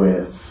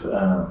with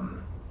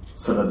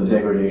some of the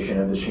degradation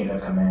of the chain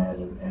of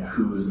command and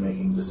who's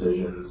making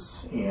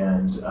decisions,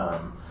 and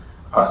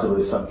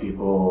possibly some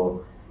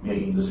people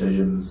making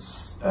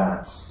decisions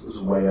that's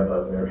way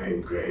above their pay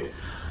grade.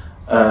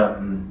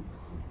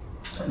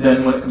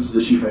 Then when it comes to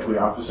the Chief Equity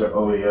Officer,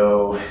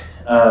 OEO,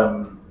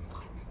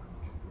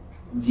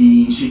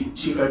 the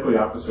Chief Equity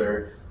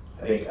Officer,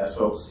 I think, as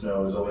folks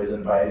know, is always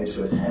invited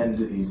to attend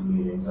these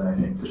meetings, and I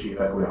think the Chief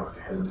Equity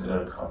Officer has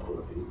attended a couple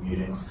of these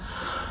meetings.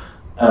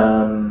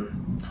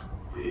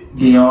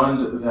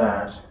 Beyond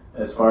that,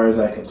 as far as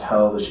I can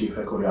tell, the Chief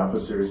Equity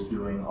Officer is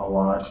doing a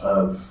lot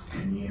of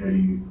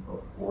community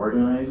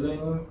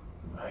organizing,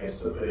 I guess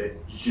to put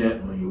it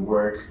gently,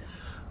 work.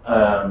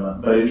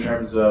 But in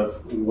terms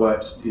of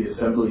what the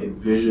Assembly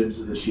envisioned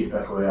the Chief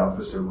Equity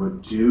Officer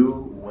would do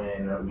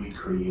when we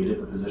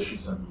created the position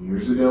some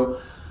years ago,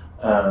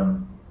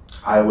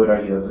 I would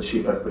argue that the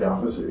Chief Equity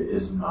Officer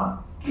is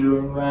not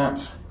doing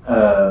that.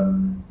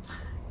 And,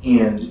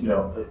 you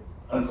know,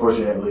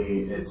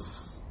 unfortunately,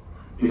 it's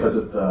because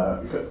of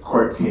the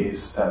court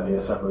case that the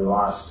Assembly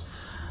lost,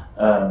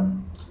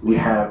 we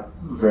have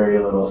very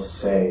little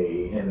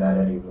say in that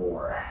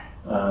anymore.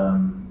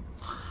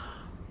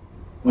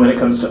 When it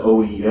comes to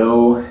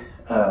OEO,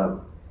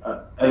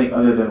 I think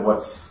other than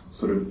what's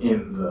sort of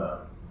in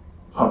the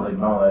public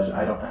knowledge,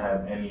 I don't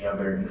have any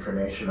other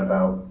information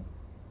about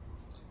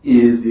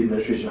is the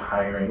administration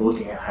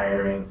looking at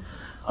hiring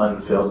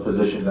unfilled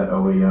positions at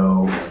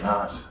OEO or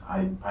not.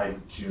 I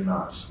do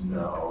not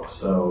know.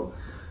 So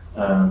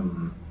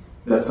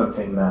that's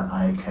something that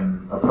I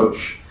can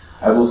approach.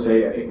 I will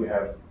say I think we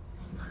have,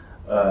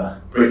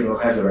 breaking all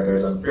kinds of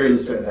records, I'm fairly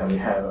certain that we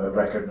have a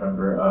record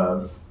number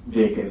of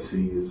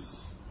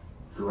vacancies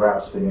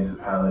throughout the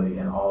municipality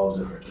in all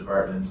different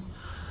departments.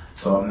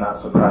 So I'm not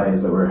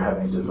surprised that we're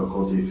having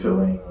difficulty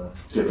filling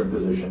different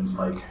positions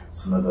like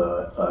some of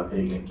the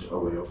vacant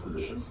OEO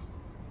positions.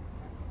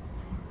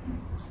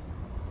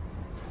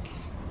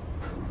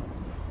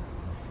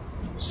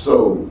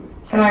 So,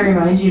 can I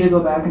remind you to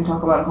go back and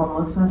talk about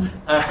homelessness?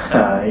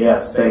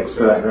 Yes, thanks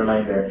for that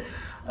reminder.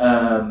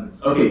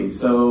 Okay,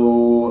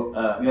 so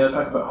I'm going to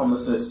talk about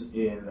homelessness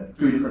in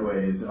 3 different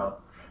ways, and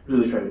I'll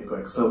really try to be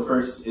quick. So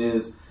first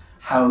is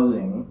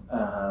housing,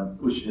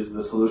 which is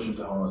the solution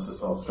to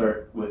homelessness. So I'll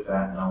start with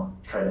that, and I'll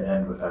try to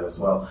end with that as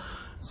well.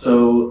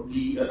 So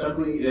the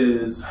Assembly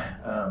is,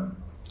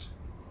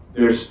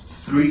 there's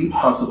 3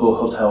 possible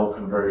hotel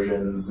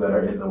conversions that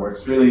are in the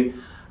works, really.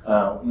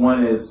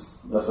 One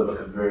is less of a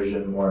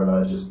conversion, more of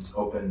a just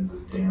open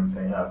the damn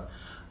thing up.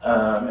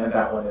 And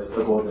that one is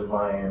the Golden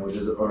Lion, which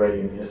is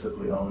already a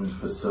municipally owned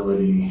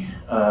facility.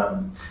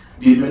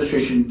 The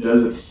administration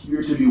does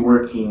appear to be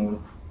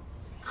working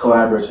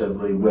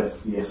collaboratively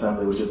with the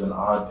Assembly, which is an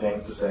odd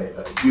thing to say,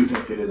 but I do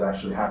think it is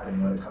actually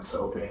happening when it comes to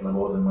opening the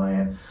Golden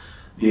Lion.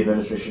 The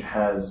administration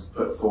has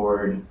put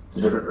forward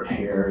the different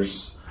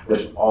repairs,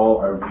 which all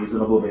are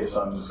reasonable based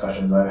on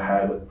discussions I've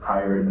had with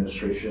prior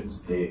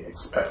administrations. They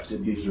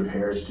expected these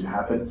repairs to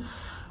happen.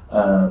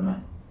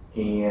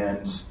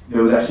 And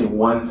there was actually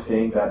one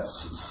thing that's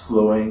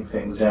slowing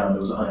things down. It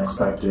was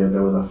unexpected.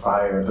 There was a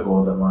fire at the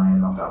Golden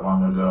Lion not that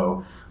long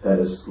ago that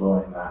is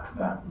slowing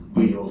that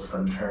wheel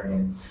from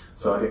turning.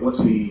 So I think once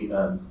we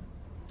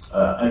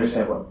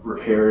understand what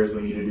repairs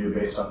we need to do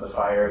based on the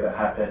fire that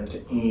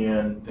happened,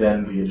 and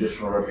then the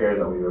additional repairs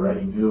that we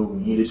already knew we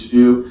needed to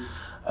do,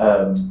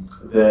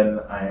 then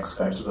I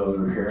expect those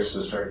repairs to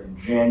start in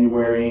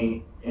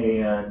January.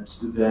 And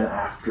then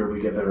after we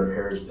get the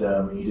repairs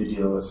done, we need to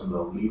deal with some of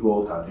the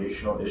legal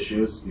foundational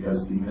issues,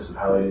 because the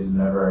municipalities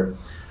never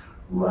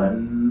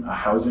run a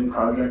housing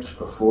project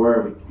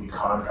before. We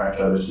contract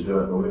others to do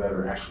it, but we've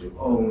never actually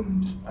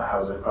owned a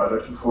housing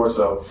project before.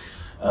 So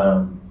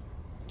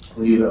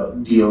we need to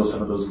deal with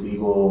some of those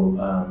legal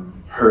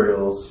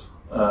hurdles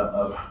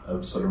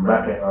of sort of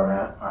wrapping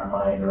our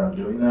mind around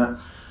doing that.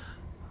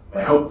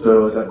 My hope,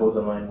 though, is that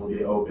Golden Lion will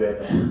be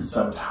open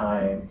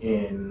sometime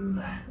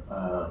in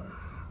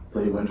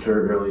late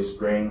winter, early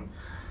spring.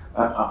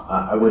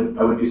 I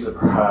wouldn't be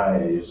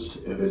surprised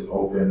if it's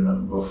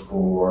open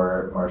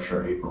before March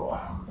or April.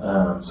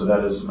 So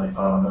that is my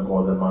thought on the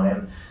Golden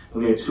Lion.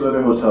 We have 2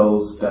 other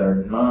hotels that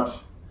are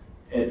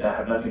that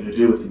have nothing to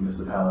do with the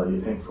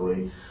municipality,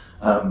 thankfully.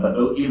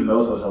 But even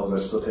those hotels are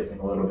still taking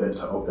a little bit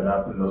to open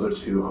up, and those are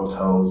 2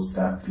 hotels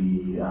that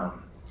the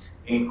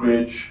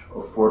Anchorage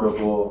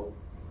Affordable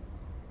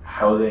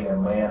Housing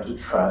and Land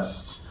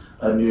Trust,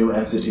 a new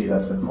entity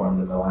that's been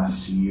formed in the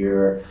last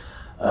year,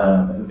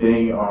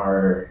 they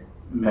are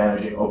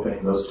managing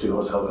opening those 2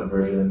 hotel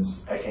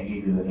conversions. I can't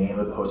give you the name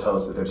of the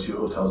hotels, but there are 2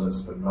 hotels in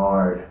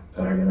Spenard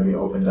that are going to be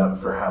opened up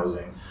for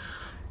housing.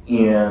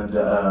 And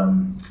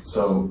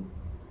so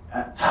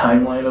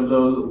timeline of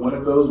those, one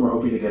of those we're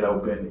hoping to get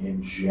open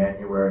in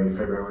January,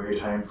 February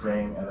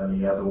timeframe, and then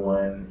the other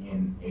one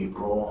in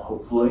April,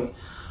 hopefully.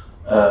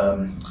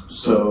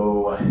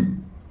 So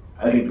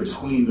I think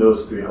between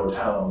those 3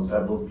 hotels,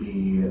 that will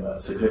be a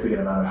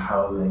significant amount of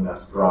housing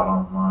that's brought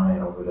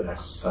online over the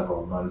next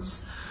several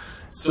months.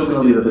 It's still going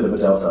to leave a bit of a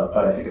delta,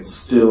 but I think it's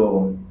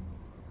still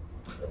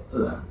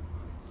a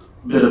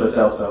bit of a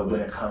delta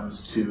when it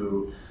comes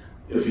to,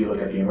 if you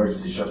look at the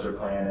emergency shelter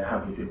plan and how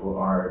many people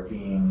are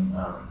being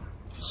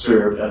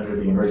served under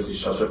the emergency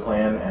shelter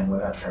plan, and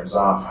when that turns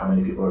off, how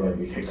many people are going to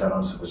be kicked out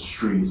onto the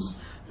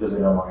streets because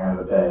they no longer have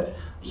a bed.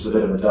 There's a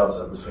bit of a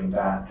delta between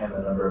that and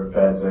the number of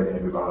beds that are going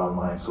to be brought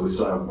online, so we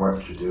still have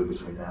work to do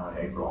between now and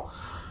April.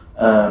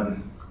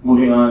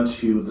 Moving on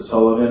to the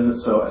Sullivan.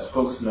 So as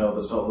folks know,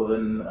 the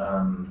Sullivan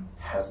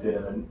has been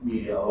in the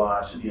media a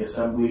lot. The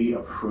Assembly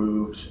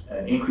approved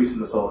an increase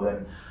in the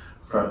Sullivan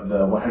from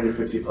the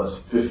 150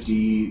 plus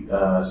 50,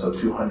 so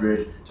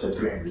 200 to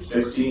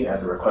 360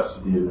 at the request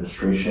of the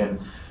administration,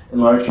 in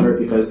large part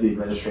because the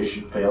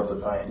administration failed to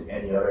find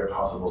any other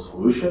possible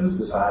solutions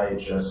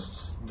besides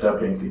just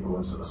dumping people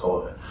into the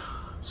Sullivan.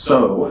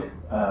 So,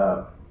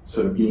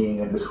 sort of being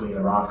in between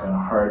a rock and a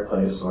hard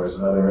place, or as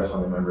another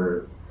Assembly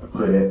member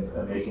put it,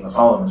 making a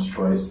Solomon's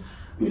choice,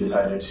 we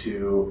decided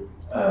to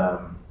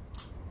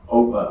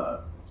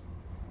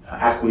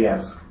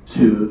acquiesce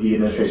to the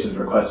administration's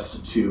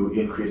request to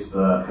increase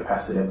the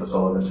capacity of the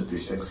Sullivan to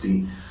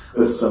 360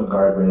 with some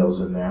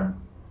guardrails in there.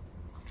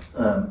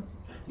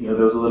 There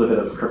was a little bit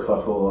of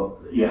kerfuffle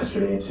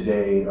yesterday and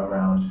today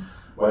around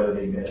whether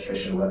the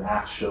administration would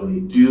actually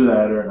do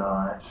that or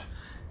not.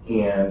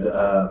 And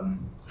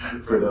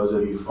for those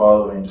of you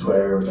following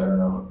Twitter, which I don't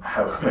know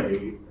how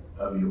many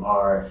of you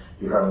are,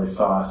 you probably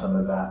saw some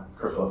of that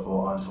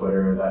kerfuffle on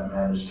Twitter that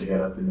managed to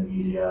get up in the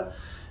media.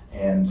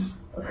 And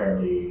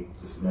apparently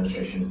this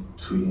administration is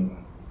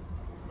tweeting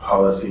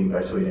policy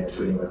by tweeting or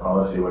tweeting by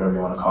policy, whatever you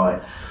want to call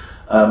it.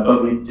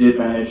 But we did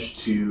manage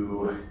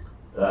to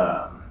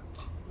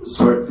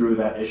sort through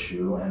that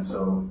issue, and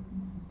so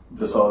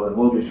the Sullivan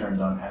will be turned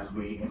on as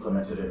we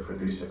implemented it for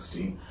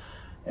 360.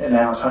 And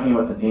now talking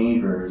about the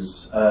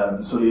neighbors,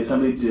 so the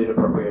Assembly did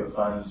appropriate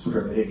funds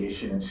for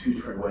mitigation in 2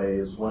 different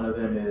ways. One of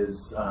them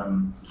is,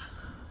 and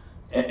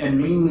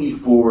mainly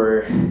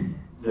for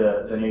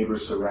the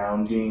neighbors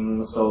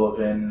surrounding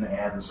Sullivan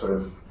and sort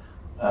of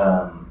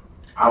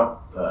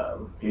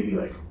maybe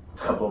like a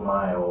couple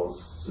miles,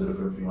 sort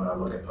of if you want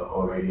to look at the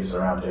whole radius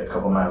around it, a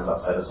couple miles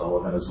outside of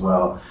Sullivan as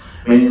well.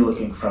 Mainly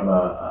looking from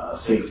a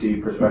safety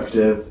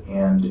perspective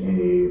and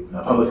a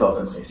public health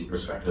and safety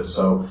perspective.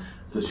 So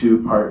the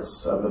 2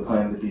 parts of the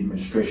plan that the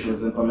administration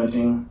is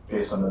implementing,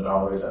 based on the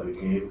dollars that we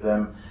gave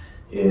them,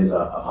 is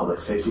a public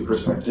safety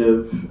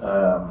perspective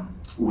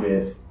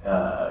with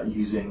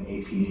using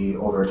APD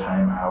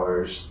overtime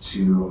hours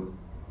to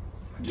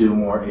do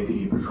more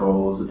APD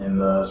patrols in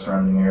the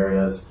surrounding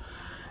areas.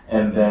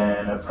 And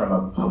then from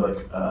a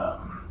public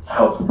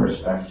health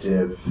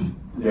perspective,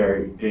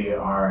 they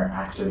are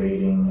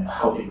activating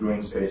Healthy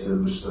Green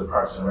Spaces, which is a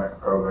Parks and Rec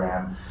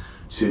program,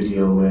 to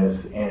deal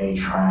with any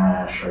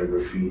trash or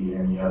graffiti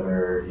or any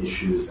other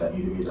issues that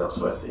need to be dealt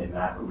with in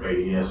that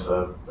radius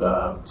of,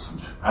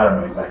 I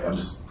don't know exactly, I'm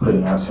just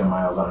putting out 2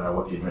 miles, I don't know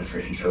what the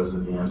administration chose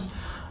in the end,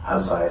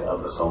 outside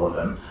of the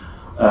Sullivan.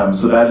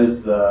 So that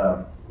is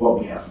what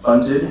we have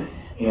funded,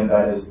 and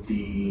that is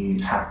the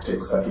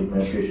tactics that the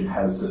administration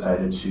has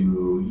decided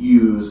to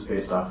use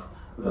based off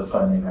the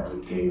funding that we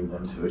gave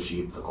them to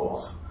achieve the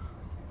goals.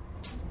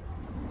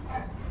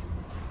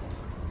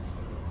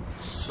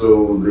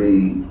 So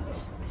the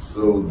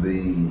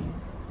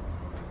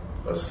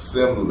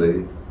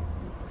Assembly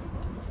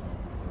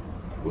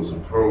was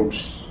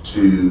approached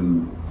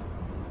to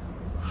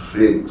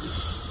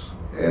fix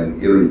an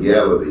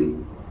illegality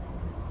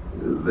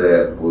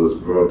that was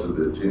brought to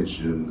the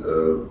attention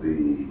of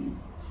the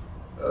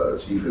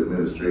Chief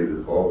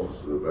Administrative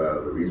Officer by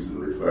the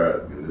recently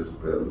fired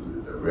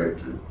municipality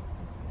director.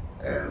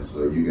 And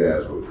so you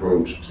guys were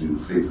approached to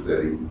fix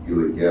that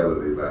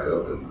illegality by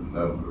upping the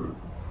number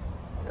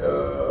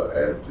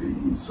at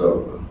the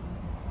Sullivan.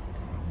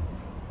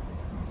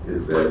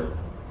 Is that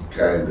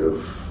kind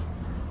of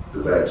the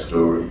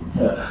backstory?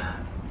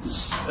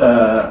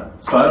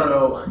 So I don't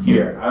know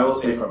here. I will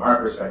say from our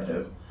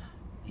perspective,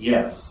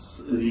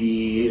 yes,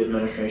 the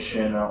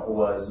administration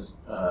was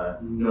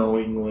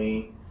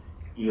knowingly,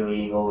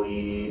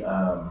 illegally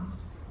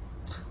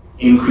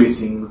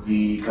increasing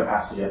the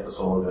capacity at the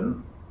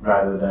Sullivan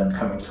rather than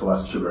coming to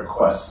us to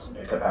request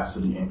a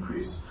capacity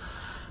increase.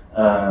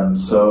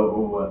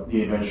 So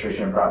the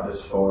administration brought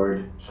this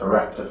forward to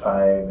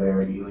rectify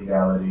their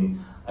illegality.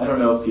 I don't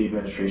know if the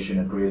administration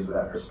agrees with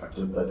that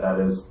perspective, but that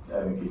is,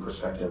 I think, the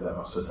perspective that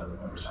most Assembly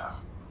members have.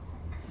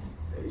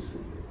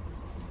 Basically.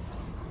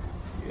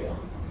 Yeah.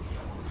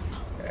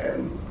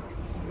 And,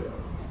 yeah,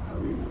 I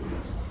mean,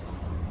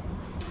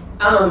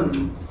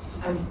 I'm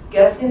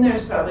guessing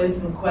there's probably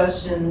some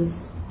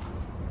questions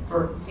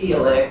for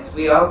Felix.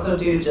 We also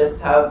do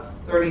just have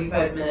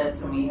 35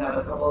 minutes and we have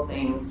a couple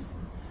things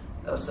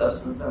of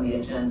substance on the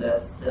agenda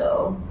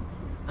still.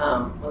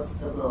 What's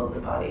the will of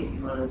the body? Do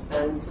you want to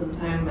spend some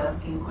time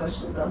asking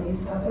questions on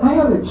these topics? I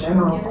have a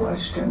general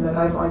question that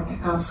I'd like to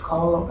ask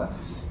all of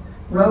us.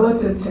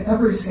 Relative to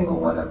every single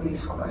one of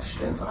these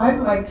questions, I'd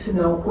like to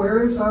know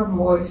where is our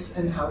voice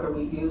and how do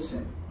we use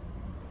it?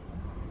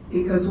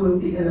 Because we'll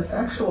be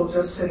ineffectual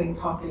just sitting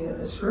talking in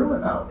this room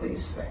about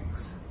these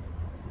things.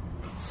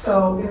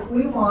 So if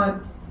we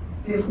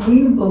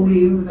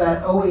believe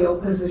that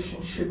OEO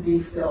positions should be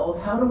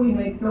filled, how do we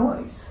make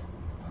noise?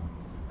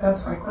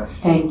 That's my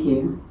question. Thank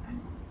you.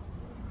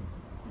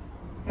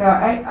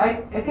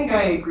 Yeah, I think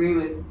I agree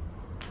with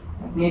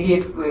maybe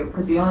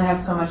because we only have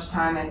so much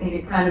time, I think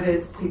it kind of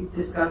is to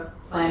discuss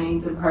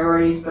plannings and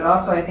priorities, but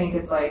also I think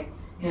it's like,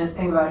 this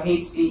thing about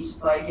hate speech,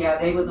 it's like, yeah,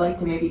 they would like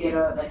to maybe get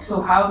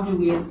so how do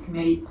we as a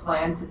committee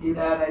plan to do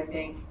that, I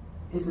think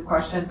is the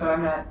question. So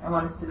I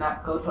want us to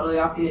not go totally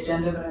off the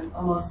agenda, but I'm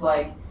almost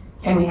like,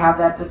 can we have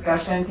that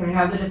discussion? Can we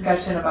have the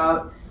discussion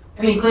about,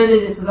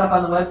 clearly this is up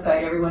on the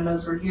website, everyone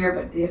knows we're here,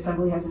 but the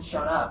assembly hasn't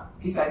shown up,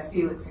 besides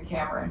Felix and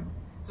Cameron.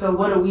 So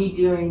what are we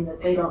doing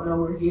that they don't know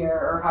we're here,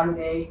 or how do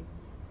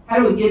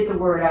we get the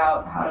word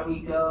out? How do we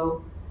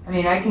go?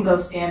 I can go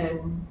stand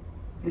in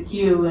the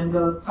queue and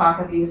go talk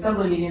at the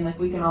assembly meeting, like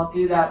we can all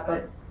do that,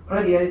 but what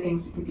are the other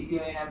things we could be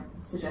doing? I'm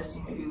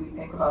suggesting maybe we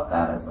think about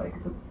that as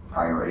like the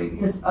priority,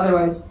 because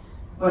otherwise,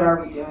 what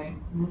are we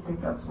doing? I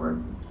think that's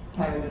worth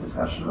having a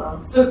discussion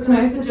about. So can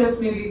I suggest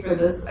maybe for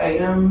this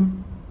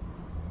item,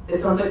 it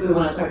sounds like we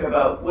want to talk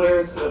about what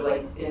are sort of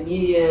like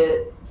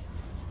immediate,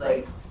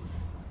 like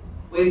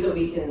ways that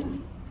we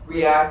can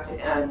react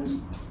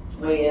and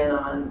weigh in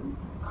on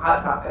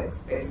hot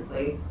topics,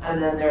 basically.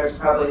 And then there's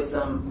probably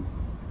some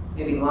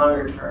maybe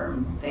longer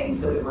term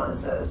things that we want to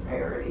set as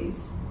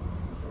priorities.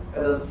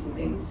 Are those two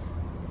things?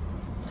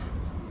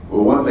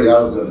 Well, one thing I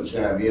was going to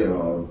chime in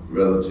on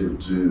relative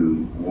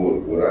to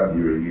what I'm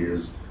hearing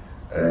is,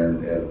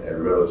 and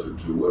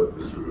relative to what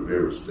Mr.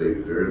 Rivera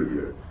stated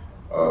earlier,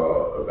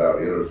 about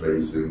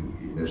interfacing,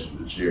 he mentioned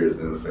the chairs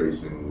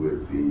interfacing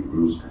with the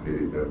Rules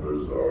Committee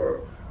members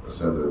or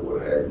assembly,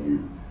 what have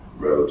you,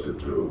 relative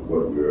to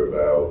what we're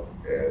about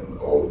and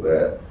all of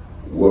that.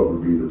 What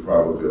would be the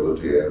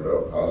probability and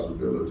or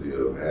possibility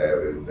of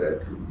having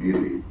that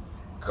committee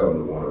come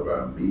to one of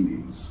our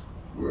meetings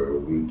where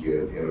we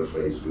can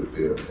interface with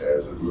them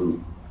as a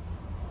group?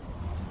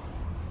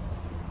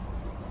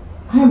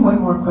 I have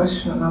one more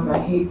question on the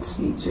hate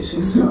speech issue.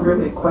 It's not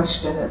really a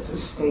question, it's a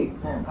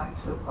statement, I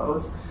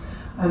suppose.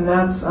 And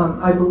that's,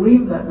 I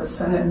believe that the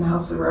Senate and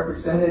House of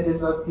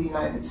Representatives of the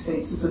United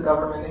States is a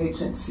government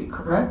agency,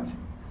 correct?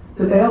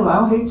 Do they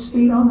allow hate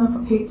speech on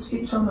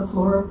the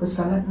floor of the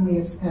Senate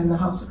and the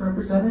House of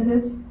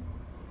Representatives?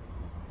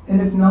 And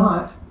if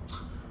not?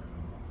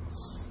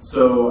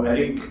 So I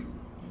think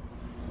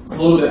it's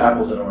a little bit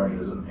apples and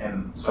oranges,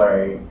 and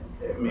sorry,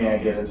 may I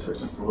get into it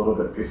just a little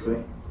bit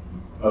briefly?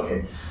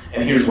 Okay,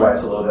 and here's why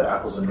it's a little bit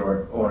apples and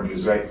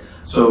oranges, right?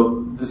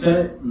 So the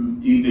Senate,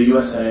 the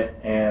U.S. Senate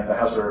and the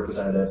House of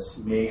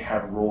Representatives may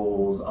have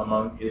rules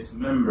among its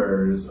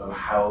members of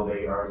how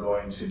they are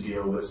going to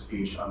deal with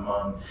speech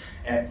among,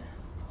 and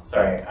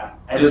sorry,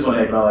 I just want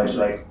to acknowledge,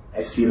 like,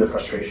 I see the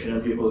frustration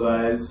in people's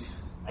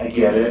eyes, I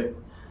get it,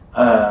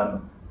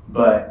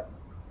 but,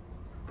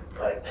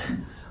 like,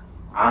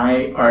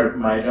 part of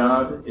my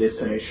job is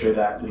to make sure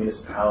that the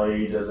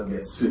municipality doesn't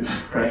get sued,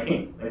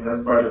 right? Like,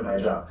 that's part of my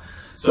job.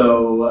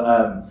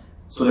 So,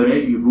 so there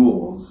may be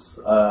rules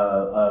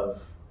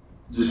of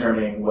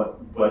determining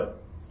what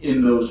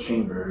in those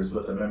chambers,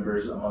 what the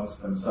members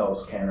amongst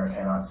themselves can or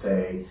cannot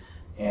say,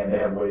 and they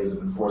have ways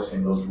of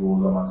enforcing those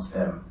rules amongst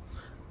them.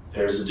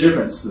 There's a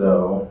difference,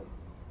 though,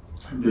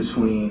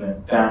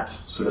 between that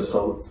sort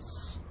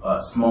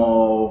of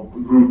small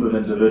group of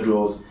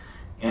individuals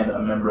and a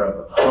member of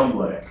the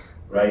public,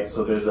 right?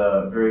 So there's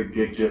a very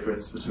big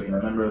difference between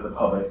a member of the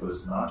public who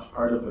is not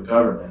part of the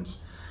government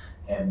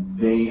and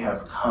they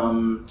have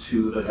come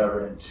to the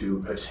government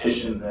to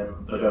petition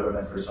the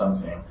government for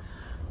something.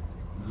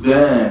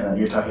 Then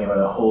you're talking about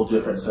a whole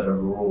different set of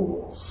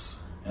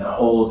rules and a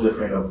whole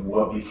different of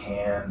what we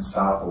can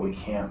stop, what we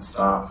can't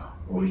stop,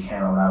 what we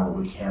can allow,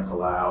 what we can't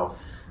allow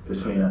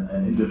between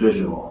an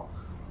individual,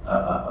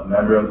 a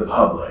member of the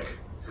public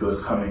who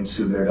is coming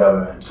to their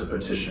government to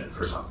petition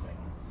for something.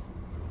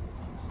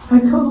 I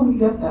totally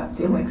get that,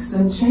 Felix.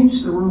 Then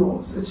change the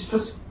rules. It's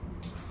just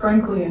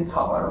frankly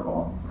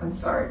intolerable. I'm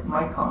sorry,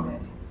 my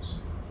comment.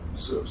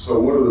 So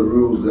what are the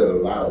rules that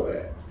allow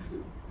that?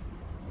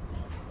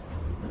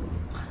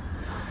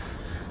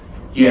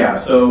 Yeah,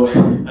 so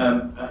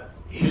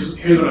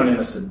here's what I'm going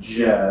to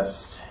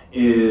suggest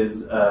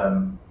is,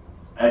 I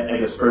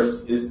guess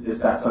first,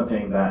 is that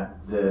something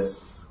that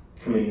this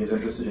committee is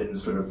interested in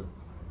sort of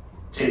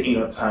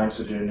taking up time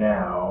to do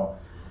now,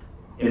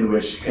 in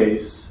which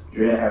case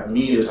you're going to have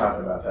me to talk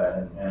about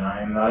that, and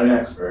I'm not an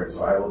expert,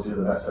 so I will do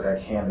the best that I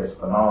can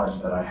based on the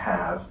knowledge that I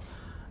have.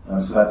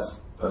 So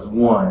that's That's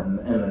one.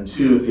 And then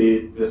two,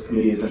 if this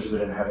committee is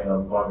interested in having a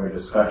longer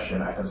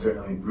discussion, I can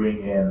certainly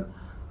bring in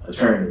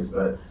attorneys,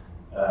 but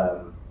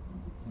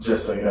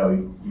just so you know,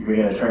 you bring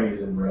in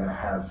attorneys and we're going to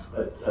have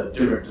a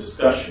different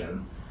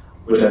discussion,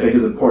 which I think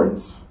is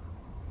important,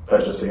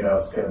 but just so you know,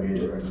 it's going to be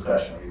a different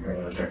discussion when you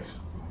bring in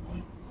attorneys.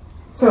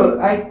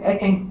 So I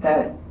think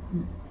that,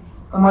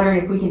 I'm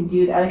wondering if we can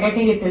do that. Like, I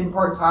think it's an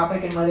important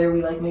topic, and whether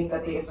we like make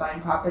that the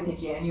assigned topic in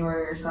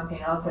January or something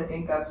else, I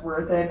think that's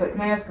worth it. But can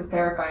I ask a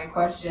clarifying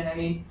question? I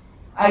mean,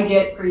 I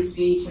get free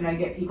speech and I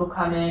get people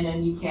come in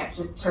and you can't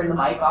just turn the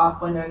mic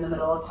off when they're in the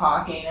middle of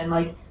talking, and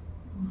like,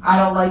 I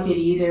don't like it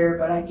either,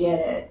 but I get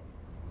it.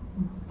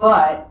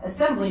 But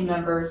assembly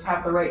members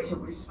have the right to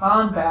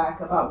respond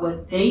back about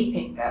what they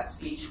think that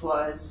speech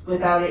was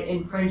without it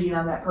infringing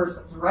on that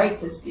person's right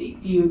to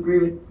speak. Do you agree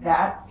with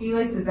that,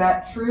 Felix? Is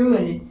that true?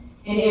 And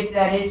if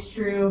that is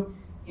true,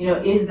 you know,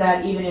 is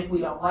that even if we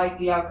don't like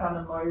the outcome,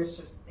 and lawyers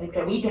just think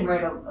that we can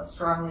write a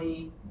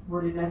strongly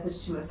worded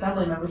message to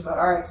assembly members about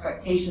our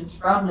expectations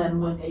from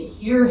them when they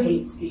hear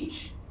hate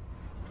speech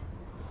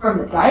from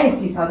the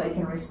diocese, how they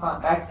can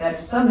respond back to that.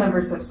 And some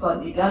members have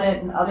slightly done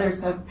it, and others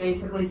have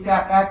basically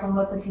sat back and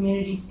let the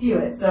community spew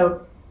it.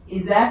 So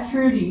is that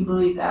true? Do you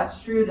believe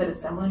that's true, that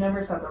assembly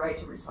members have the right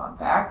to respond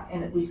back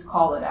and at least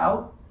call it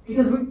out?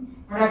 Because we're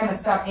not going to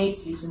stop hate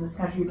speech in this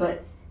country,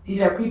 but these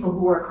are people who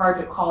work hard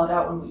to call it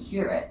out when we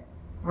hear it.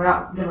 We're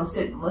not going to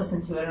sit and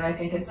listen to it. And I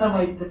think in some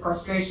ways the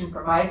frustration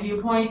from my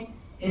viewpoint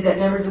is that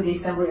members of the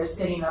assembly are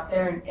sitting up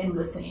there and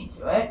listening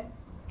to it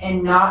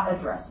and not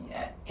addressing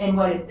it. And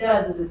what it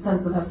does is it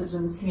sends the message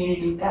in this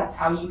community, that's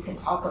how you can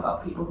talk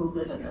about people who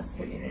live in this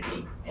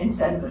community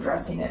instead of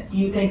addressing it. Do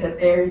you think that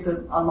there's a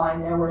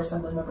line there where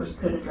assembly members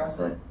could address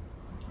it?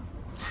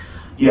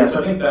 Yes,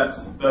 I think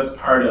that's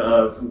part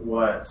of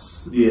what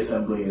the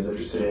Assembly is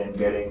interested in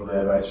getting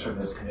the advice from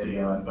this committee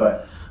on.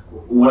 But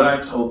what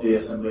I've told the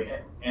Assembly,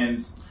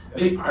 and I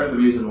think part of the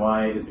reason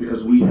why is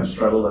because we have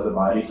struggled as a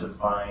body to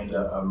find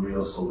a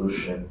real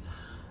solution.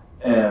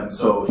 And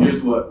so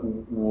here's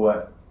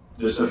what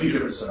there's a few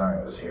different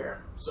scenarios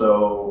here.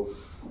 So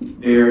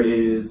there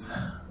is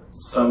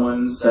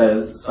someone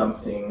says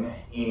something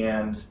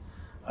and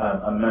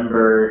a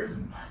member,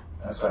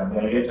 I'm sorry, I'm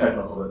going to get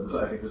technical,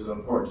 but I think this is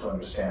important to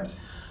understand.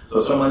 So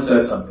someone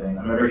says something,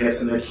 a member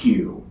gets in the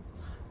queue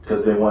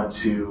because they want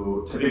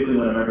to, typically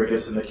when a member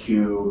gets in the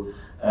queue,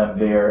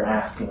 they're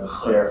asking a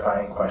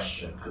clarifying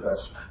question,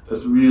 because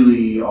that's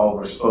really all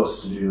we're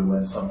supposed to do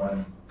when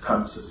someone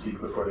comes to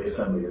speak before the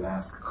assembly, is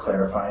ask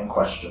clarifying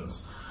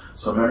questions.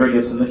 So a member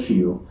gets in the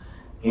queue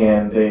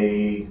and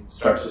they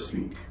start to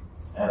speak.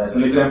 And as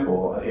an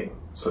example, I think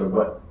sort of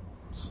what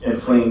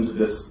inflamed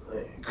this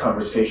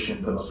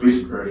conversation, the most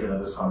recent version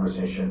of this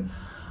conversation,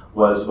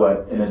 was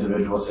what an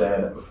individual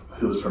said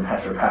who was from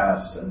Hatcher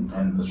Pass, and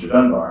Mr.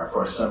 Dunbar,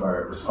 Forrest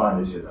Dunbar,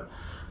 responded to them.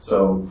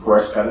 So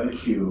Forrest got in the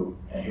queue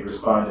and he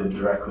responded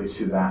directly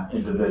to that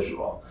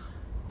individual.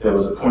 There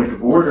was a point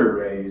of order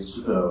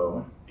raised,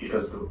 though,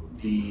 because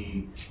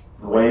the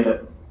way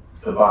that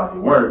the body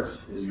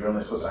works is you're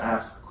only supposed to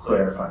ask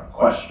clarifying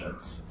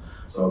questions.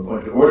 So a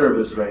point of order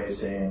was raised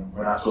saying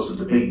we're not supposed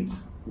to debate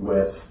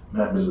with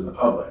members of the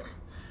public.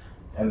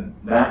 And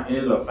that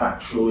is a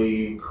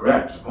factually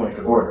correct point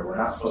of order. We're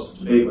not supposed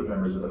to debate with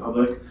members of the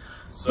public.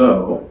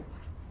 So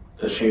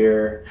the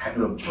chair had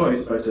no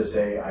choice but to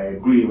say, I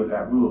agree with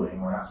that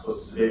ruling. We're not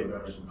supposed to debate with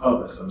members of the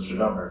public. So Mr.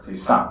 Dunbar,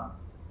 please stop.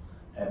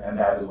 And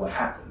that is what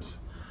happened.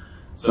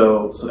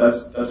 So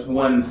that's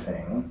one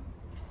thing.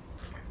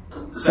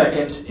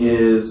 Second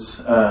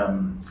is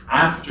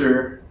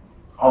after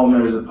all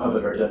members of the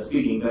public are done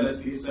speaking, then it's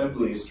the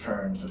assembly's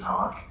turn to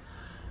talk.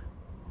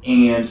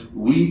 And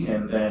we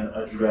can then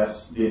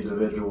address the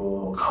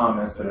individual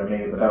comments that are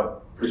made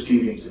without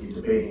perceiving to be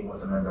debating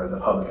with a member of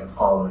the public and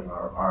following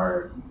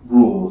our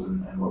rules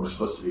and what we're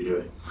supposed to be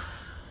doing.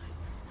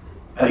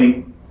 I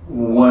think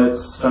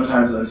what's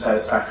sometimes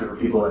unsatisfactory for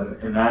people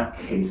in that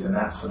case, in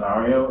that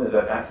scenario, is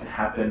that can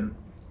happen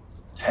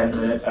 10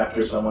 minutes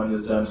after someone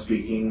is done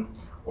speaking,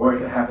 or it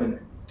can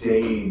happen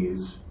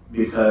days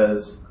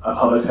because a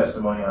public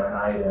testimony on an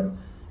item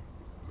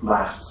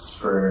lasts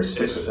for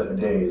 6 or 7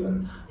 days,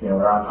 and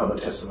we're on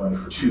public testimony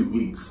for 2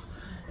 weeks.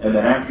 And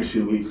then after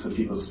 2 weeks of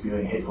people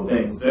spewing hateful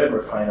things, then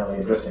we're finally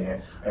addressing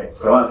it. Right?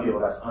 For a lot of people,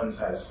 that's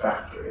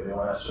unsatisfactory. They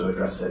want us to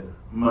address it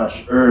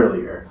much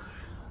earlier.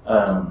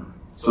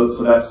 So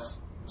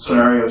that's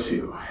scenario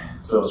 2.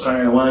 So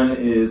scenario 1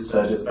 is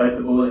to just bite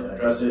the bullet and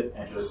address it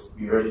and just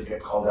be ready to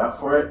get called out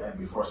for it and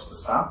be forced to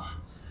stop.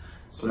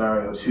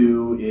 Scenario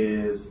 2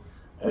 is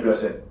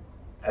address it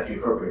at the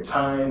appropriate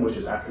time, which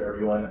is after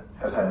everyone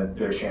has had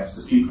their chance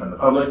to speak from the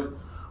public.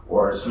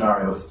 Or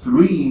scenario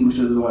 3, which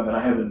is the one that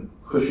I have been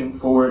pushing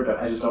forward, but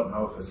I just don't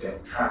know if it's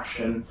getting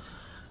traction,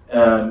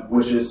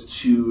 which is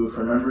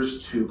for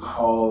members to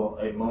call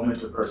a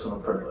moment of personal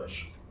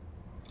privilege.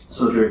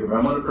 So during a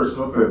moment of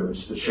personal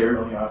privilege, the chair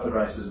only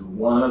authorizes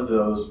one of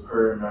those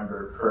per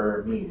member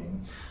per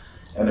meeting.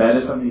 And that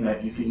is something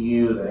that you can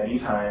use at any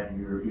time.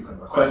 You can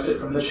request it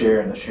from the chair,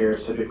 and the chair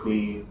is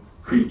typically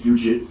pretty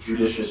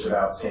judicious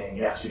about saying,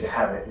 yes, you can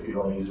have it if you've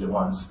only used it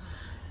once.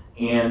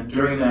 And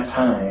during that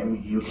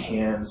time, you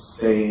can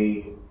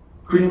say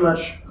pretty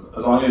much,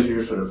 as long as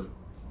you're sort of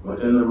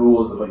within the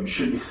rules of what you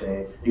should be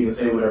saying, you can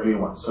say whatever you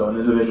want. So an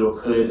individual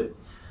could,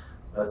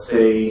 let's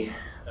say,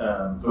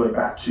 going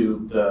back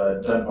to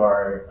the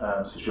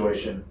Dunbar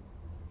situation,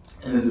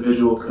 an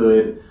individual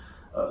could,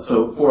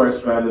 so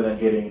Forrest, rather than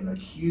getting in the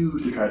queue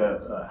to try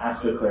to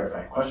ask a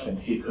clarifying question,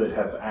 he could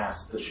have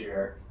asked the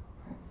chair,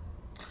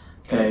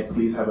 can I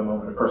please have a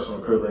moment of personal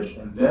privilege,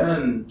 and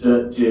then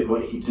did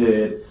what he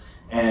did,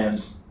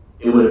 and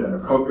it would have been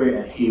appropriate,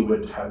 and he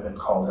would have been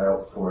called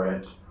out for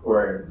it,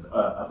 or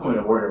a point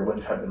of order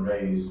wouldn't have been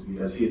raised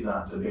because he's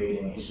not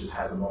debating, he just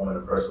has a moment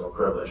of personal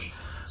privilege.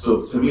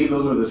 So to me,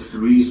 those are the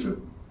three sort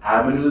of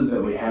avenues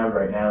that we have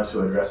right now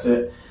to address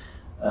it.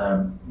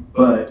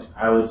 But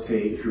I would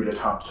say if you were to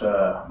talk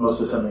to most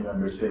Assembly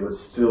members, they would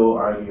still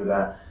argue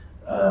that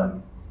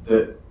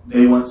that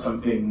they want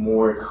something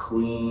more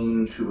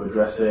clean to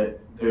address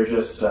it. They're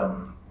just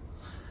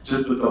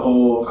with the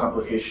whole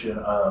complication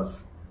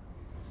of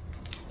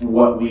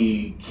what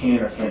we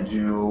can or can't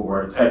do,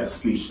 or the type of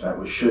speech that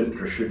we should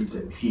or shouldn't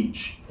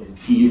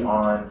impede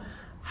on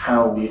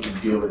how we can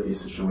deal with these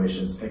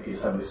situations. I think the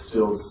Assembly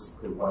still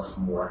wants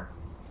more.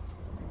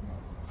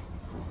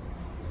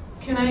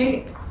 Can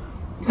I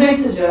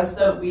suggest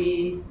that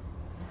we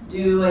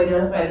do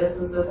identify this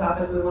as the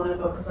topic we want to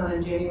focus on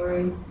in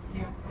January?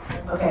 Yeah.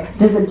 Okay.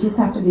 Does it just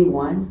have to be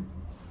one?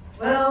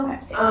 Well,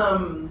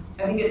 I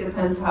think it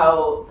depends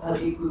how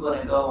deep we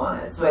want to go on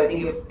it. So I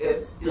think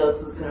if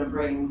Felix was going to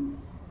bring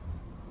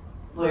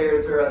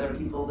lawyers or other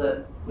people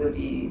that would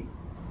be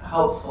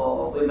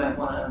helpful, we might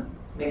want to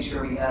make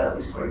sure we had at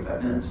least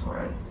 45 minutes for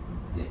it.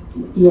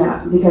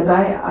 Yeah, because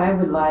I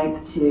would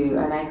like to,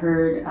 and I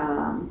heard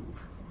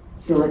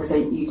Felix,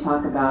 that you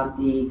talk about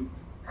the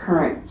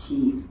current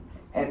chief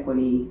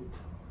equity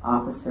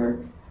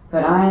officer,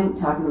 but I'm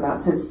talking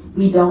about, since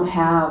we don't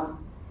have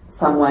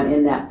someone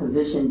in that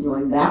position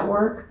doing that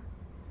work,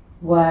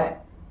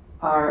 what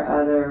are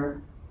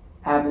other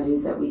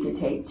avenues that we could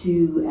take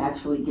to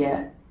actually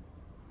get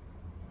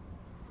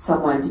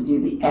someone to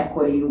do the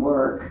equity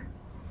work?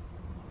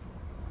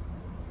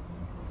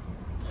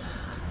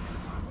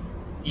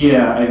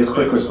 Yeah, I guess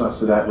quick response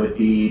to that would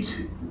be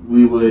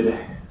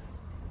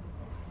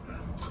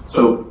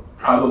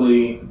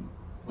probably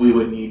we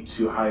would need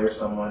to hire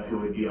someone who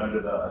would be under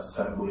the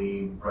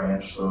Assembly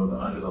branch, so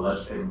under the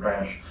legislative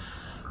branch,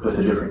 with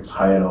a different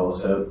title.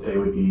 So they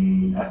would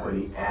be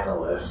equity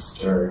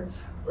analyst or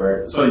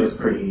something that's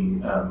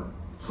pretty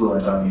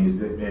fluent on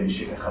these. Maybe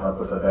she can come up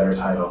with a better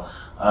title.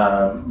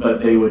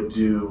 But they would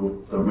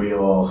do the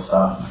real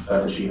stuff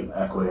that the chief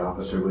equity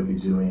officer would be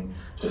doing,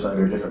 just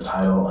under a different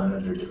title and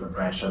under a different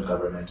branch of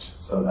government,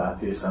 so that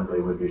the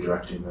Assembly would be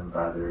directing them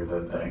rather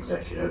than the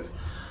executive.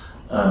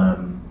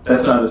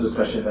 That's not a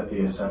discussion that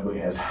the Assembly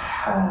has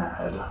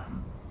had,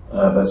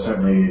 but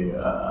certainly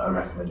a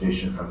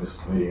recommendation from this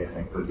committee I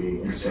think would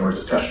be interesting, or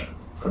discussion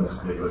from this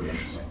committee would be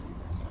interesting.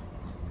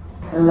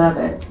 I love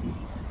it.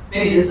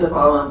 Maybe just a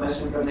follow-on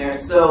question from there.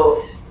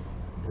 So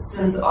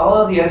since all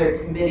of the other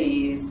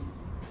committees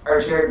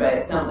are chaired by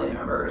Assembly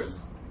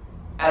members,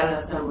 at an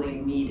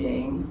Assembly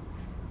meeting,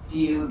 do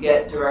you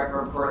get direct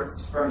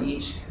reports from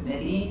each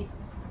committee?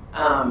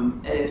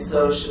 And if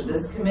so, should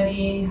this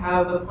committee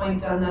have a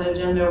point on that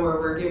agenda where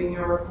we're giving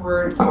a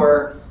report?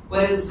 Or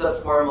what is the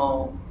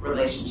formal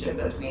relationship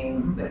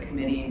between the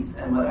committees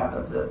and what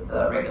happens at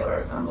the regular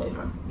Assembly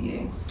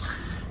meetings?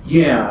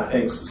 Yeah,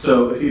 thanks.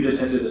 So if you've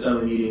attended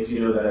Assembly meetings, you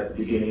know that at the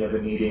beginning of the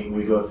meeting,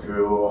 we go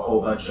through a whole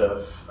bunch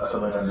of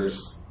Assembly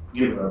members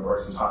giving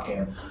reports and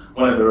talking.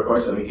 One of the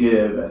reports that we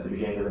give at the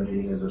beginning of the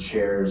meeting is a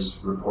chair's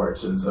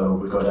report. And so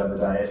we go down the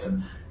dais,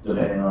 and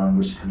depending on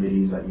which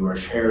committees that you are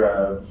chair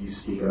of, you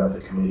speak about the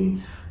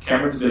committee.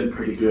 Cameron's been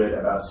pretty good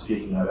about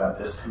speaking about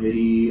this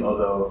committee,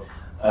 although,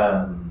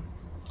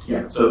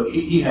 so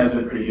he has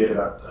been pretty good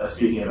about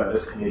speaking about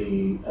this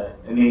committee,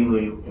 and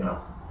namely,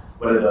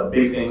 what are the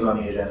big things on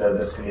the agenda of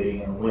this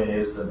committee and when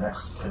is the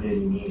next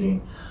committee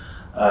meeting.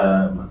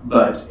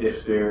 But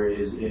if there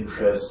is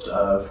interest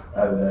of,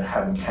 rather than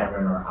having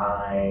Cameron or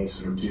I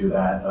sort of do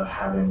that, of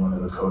having one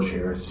of the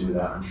co-chairs do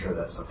that, I'm sure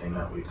that's something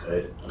that we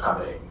could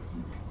accommodate.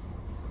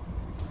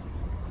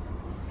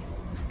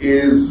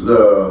 Is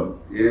the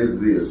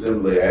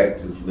Assembly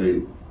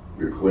actively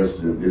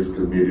requesting this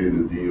committee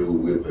to deal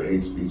with the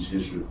hate speech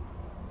issue?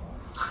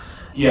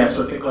 Yeah,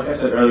 so I think, like I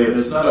said earlier,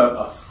 there's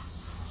not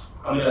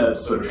I'm going to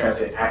sort of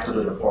translate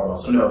actively to formal.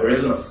 So no, there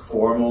isn't a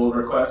formal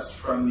request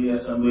from the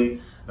Assembly,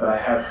 but I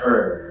have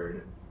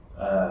heard,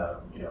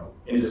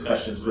 in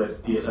discussions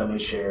with the Assembly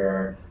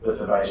chair, with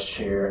the vice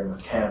chair, and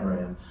with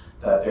Cameron,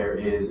 that there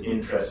is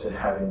interest in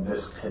having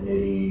this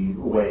committee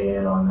weigh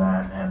in on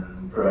that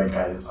and provide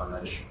guidance on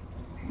that issue.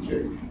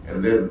 Okay,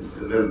 and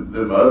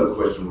then my other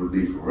question would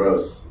be for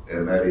us,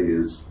 and that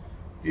is,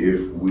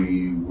 if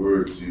we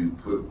were to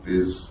put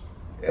this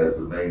as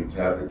the main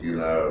topic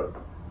in our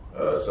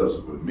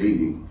subsequent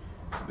meeting,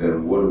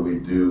 then what do we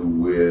do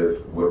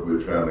with what we're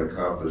we're trying to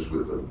accomplish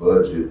with the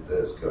budget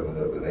that's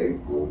coming up in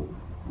April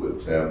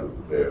with time to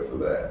prepare for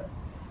that.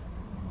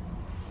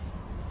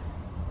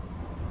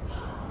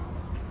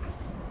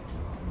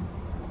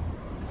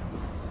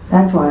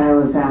 That's why I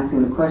was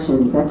asking the question.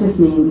 Does that just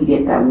mean we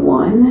get that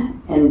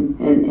one and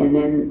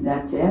then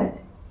that's it?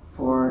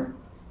 For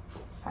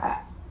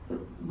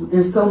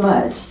there's so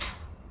much.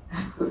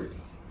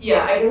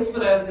 Yeah, I guess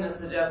what I was going to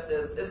suggest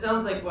is, it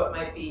sounds like what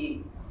might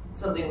be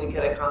something we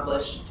could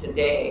accomplish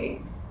today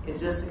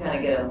is just to kind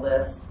of get a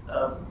list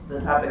of the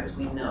topics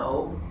we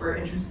know we're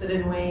interested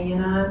in weighing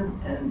in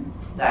on, and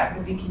that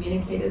could be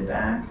communicated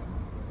back.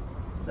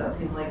 Does that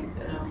seem like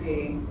an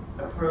okay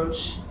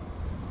approach?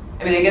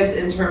 I mean, I guess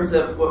in terms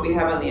of what we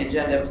have on the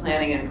agenda,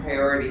 planning and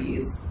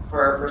priorities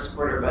for our first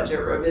quarter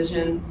budget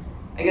revision,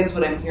 I guess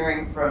what I'm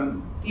hearing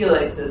from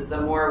Felix is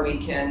the more we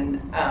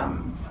can,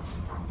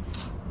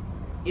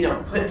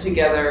 put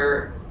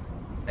together,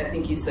 I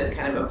think you said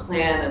kind of a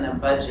plan and a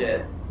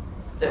budget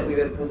that we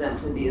would present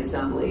to the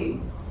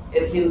assembly.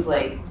 It seems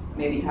like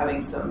maybe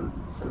having some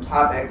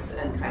topics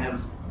and kind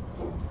of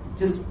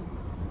just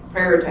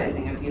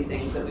prioritizing a few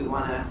things that we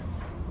want to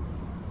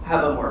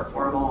have a more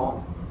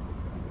formal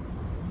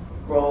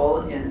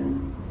role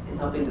in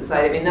helping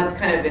decide. I mean, that's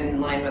kind of in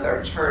line with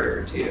our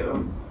charter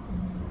too,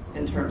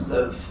 in terms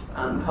of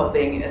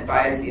helping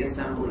advise the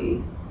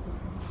assembly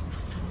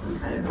on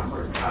kind of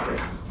important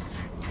topics.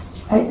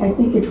 I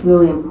think it's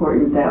really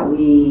important that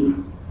we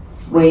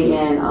weigh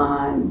in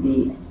on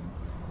the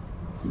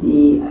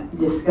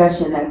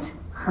discussion that's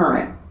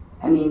current.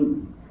 I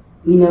mean,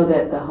 we know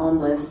that the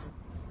homeless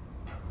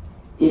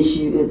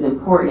issue is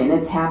important and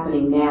it's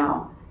happening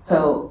now.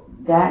 So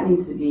that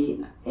needs to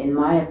be, in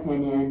my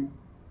opinion,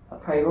 a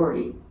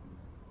priority.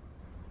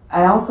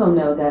 I also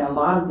know that a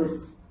lot of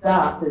this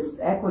stuff, this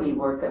equity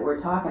work that we're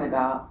talking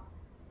about,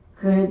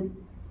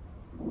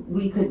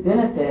 we could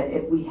benefit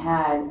if we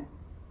had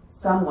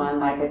someone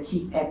like a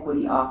chief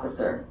equity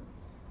officer.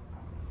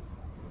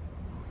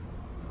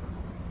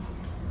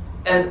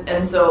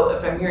 And so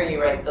if I'm hearing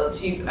you right, the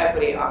chief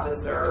equity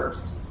officer,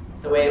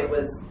 the way it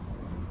was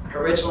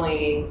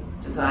originally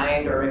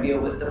designed, or maybe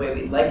the way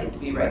we'd like it to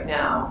be right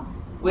now,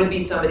 would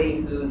be somebody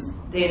whose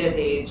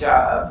day-to-day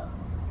job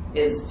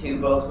is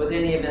to, both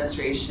within the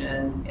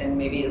administration and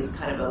maybe as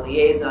kind of a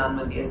liaison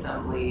with the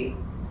assembly,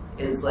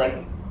 is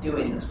like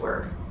doing this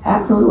work.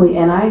 Absolutely,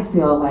 and I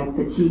feel like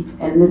the chief,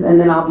 and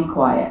then I'll be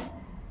quiet,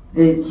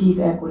 the chief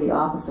equity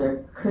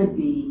officer should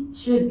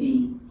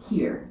be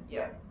here.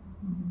 Yeah.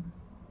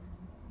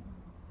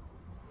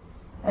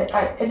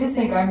 I just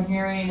think I'm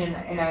hearing,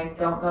 and I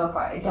don't know if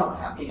I don't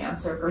have the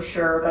answer for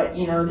sure, but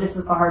this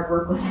is the hard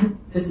work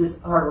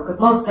with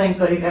most things,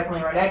 but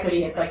definitely around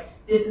equity. It's like,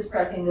 this is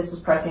pressing, this is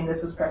pressing,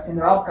 this is pressing.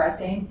 They're all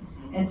pressing.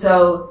 And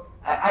so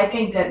I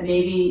think that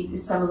maybe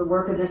some of the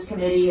work of this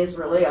committee is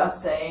really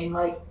us saying,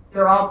 like,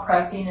 they're all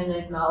pressing and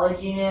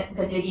acknowledging it,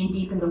 but digging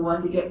deep into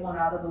one to get one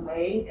out of the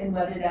way. And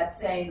whether that's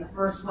saying the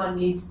first one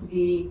needs to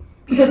be,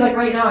 because like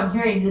right now I'm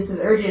hearing this is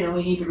urgent and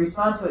we need to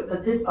respond to it,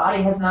 but this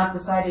body has not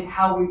decided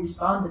how we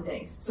respond to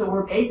things. So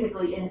we're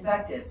basically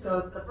ineffective. So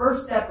if the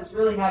first step is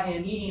really having a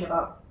meeting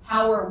about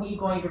how are we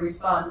going to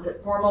respond, is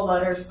it formal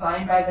letters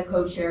signed by the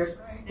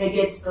co-chairs that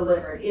gets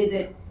delivered? Is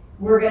it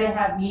we're going to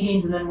have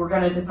meetings and then we're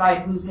going to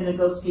decide who's going to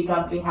go speak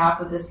on behalf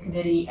of this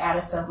committee at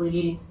assembly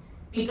meetings?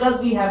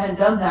 Because we haven't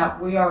done that,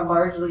 we are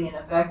largely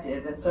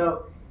ineffective. And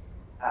so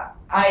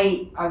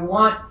I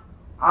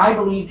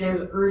believe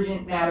there's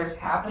urgent matters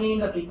happening,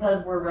 but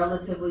because we're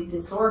relatively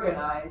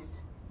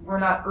disorganized, we're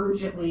not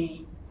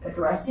urgently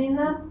addressing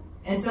them.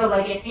 And so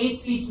like if hate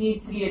speech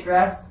needs to be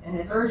addressed and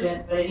it's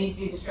urgent, but it needs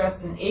to be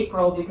addressed in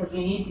April because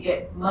we need to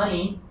get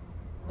money,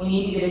 we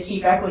need to get a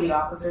chief equity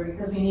officer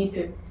because we need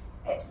to,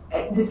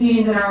 this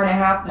meeting's an hour and a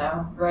half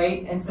now,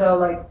 right? And so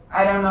like,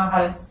 I don't know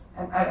how to,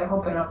 I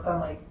hope I don't sound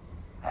like,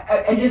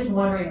 I'm just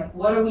wondering, like,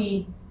 what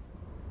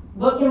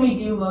can we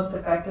do most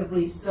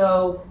effectively?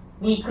 So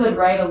we could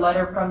write a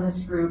letter from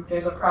this group.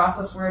 There's a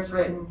process where it's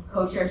written,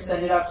 co-chairs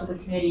send it out to the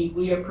committee,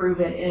 we approve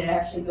it, and it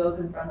actually goes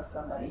in front of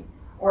somebody.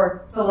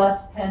 Or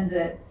Celeste pens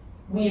it,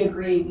 we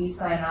agree, we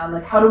sign on.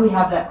 Like, how do we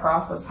have that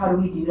process? How do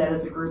we do that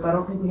as a group? I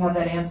don't think we have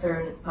that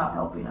answer, and it's not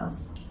helping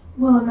us.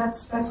 Well, and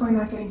that's why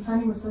not getting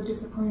funding was so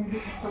disappointing,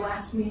 because the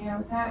last meeting I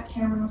was at,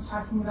 Cameron was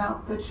talking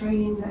about the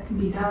training that can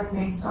be done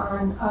based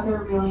on other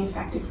really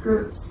effective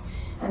groups.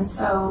 And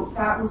so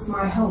that was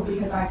my hope,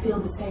 because I feel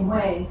the same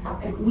way.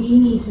 Like, we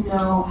need to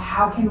know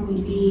how can we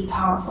be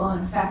powerful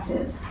and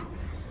effective.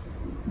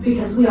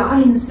 Because the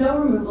snow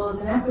removal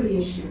is an equity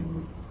issue.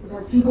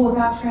 Because people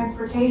without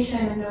transportation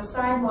and no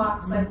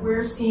sidewalks, like,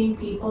 we're seeing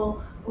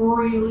people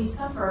really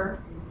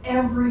suffer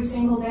every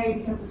single day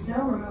because of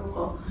snow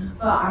removal.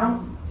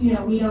 But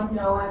we don't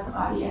know as a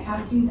body yet how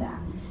to do that.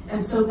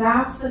 And so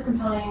that's the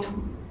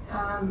compelling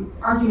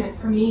argument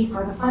for me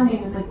for the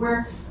funding, is like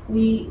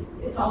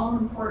it's all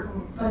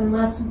important, but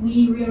unless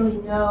we really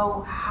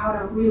know how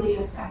to really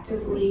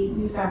effectively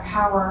use our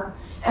power,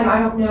 and I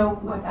don't know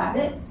what that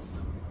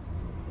is.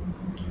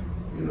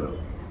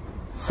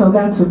 So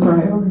that's a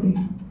priority.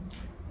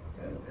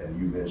 And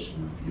you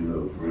mentioned,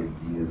 bringing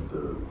in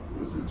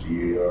was it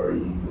GARE or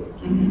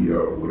GER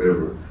or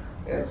whatever,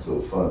 and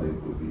so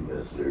funding would be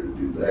necessary to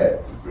do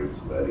that, to bring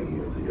somebody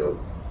in to help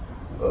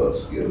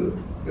us get a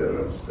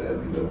better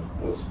understanding of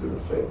what's been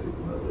effective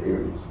in other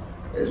areas,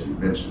 as you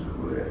mentioned, or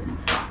what have you.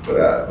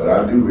 But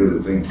I do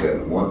really think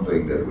that one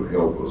thing that would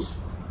help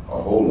us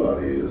a whole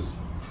lot is,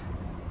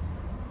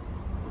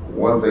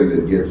 one thing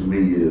that gets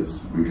me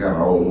is we kind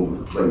of all over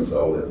the place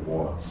all at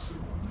once.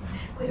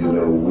 We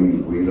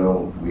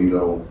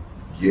don't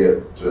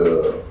get,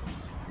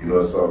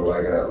 it's sort of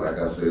like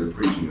I said,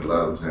 preaching a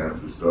lot of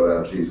times, we start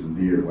out chasing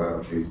deer and wind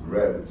up chasing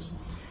rabbits.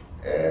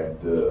 And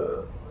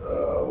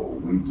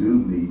we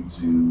do need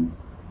to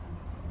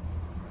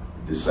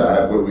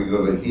decide what we're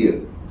going to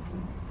hit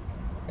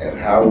and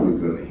how we're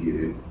going to hit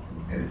it,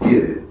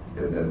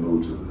 and then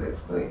move to the next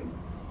thing.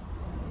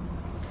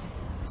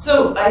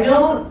 So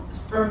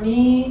for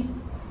me,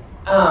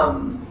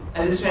 I'm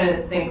just trying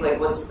to think, like,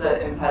 what's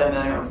the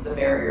impediment or what's the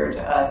barrier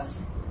to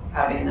us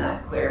having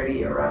that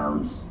clarity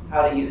around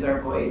how to use our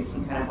voice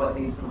and kind of what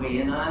things to weigh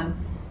in on.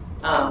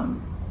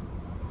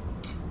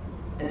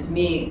 And to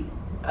me,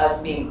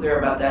 us being clear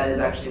about that is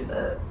actually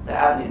the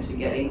avenue to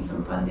getting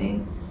some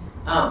funding.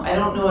 I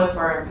don't know if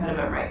our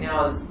impediment right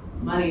now is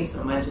money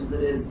so much as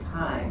it is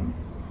time.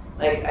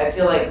 Like, I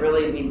feel like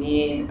really we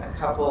need a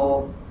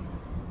couple,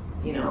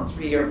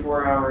 3 or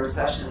 4 hour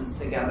sessions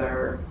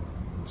together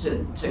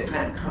to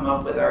kind of come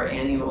up with our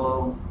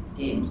annual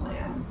game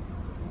plan.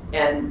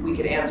 And we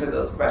could answer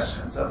those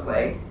questions of,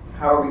 like,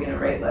 how are we going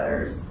to write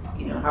letters?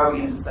 How are we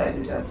going to decide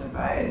who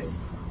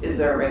testifies? Is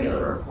there a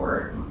regular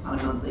report on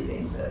a monthly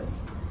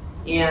basis?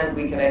 And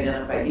we could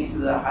identify, these are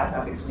the hot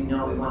topics we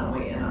know we want to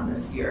weigh in on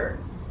this year.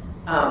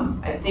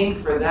 I think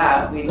for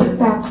that,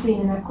 That's the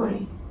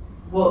inequity.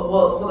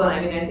 Well, hold on.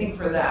 I think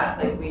for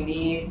that, like, we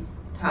need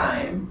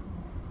time,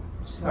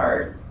 which is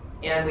hard,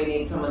 and we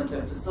need someone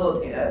to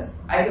facilitate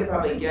us. I could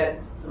probably get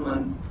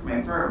someone from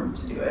my firm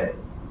to do it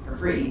for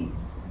free,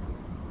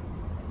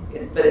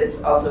 but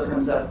it also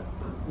comes up,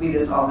 we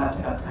just all have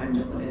to have time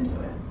to put into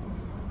it.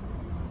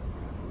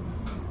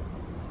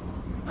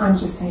 I'm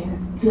just saying,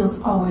 it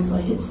feels always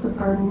like it's the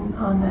burden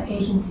on the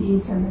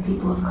agencies and the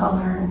people of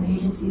color, and the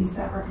agencies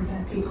that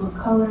represent people of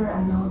color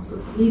and those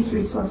with the least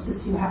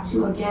resources who have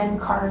to again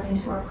carve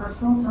into our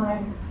personal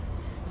time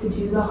to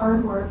do the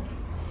hard work.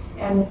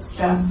 And it's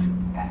just,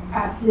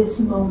 at this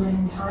moment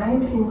in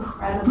time,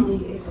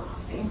 incredibly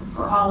exhausting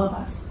for all of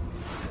us.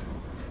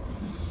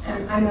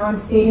 And I know I'm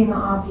stating the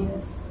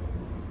obvious,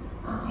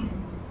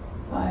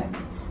 but...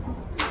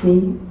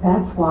 See,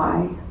 that's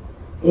why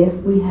if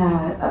we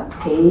had a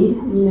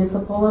paid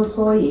municipal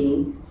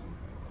employee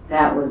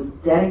that was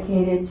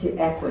dedicated to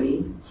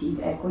equity, chief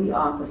equity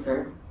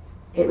officer,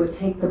 it would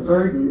take the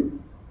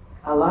burden,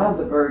 a lot of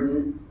the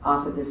burden,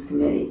 off of this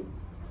committee.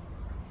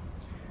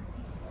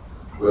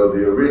 Well,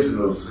 the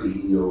original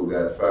CEO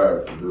got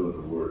fired for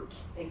doing the work.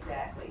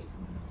 Exactly.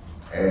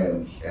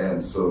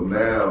 And so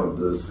now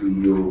the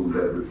CEO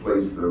that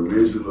replaced the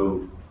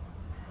original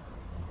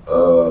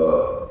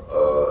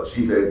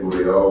chief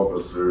equity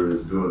officer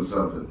is doing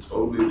something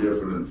totally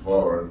different and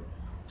foreign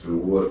to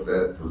what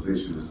that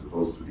position is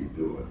supposed to be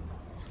doing.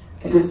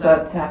 I just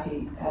saw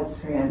Taffy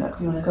has her hand up.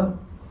 Do you want to go?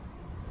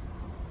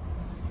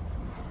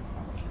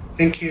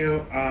 Thank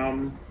you.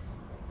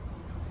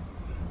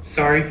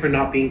 Sorry for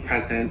not being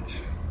present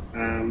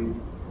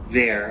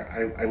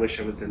there. I wish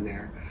I was in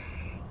there.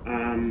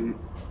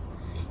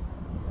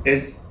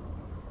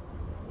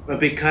 But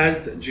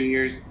because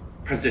Junior's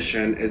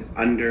position is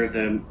under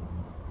the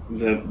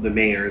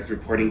mayor, is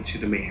reporting to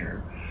the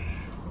mayor,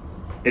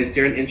 is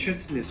there an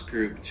interest in this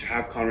group to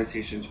have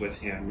conversations with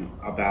him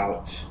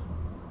about,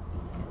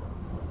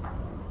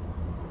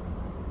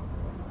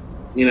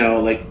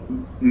 like,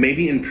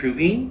 maybe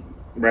improving,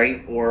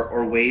 right?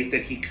 Or ways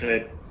that he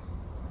could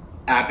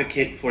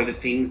advocate for the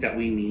things that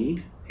we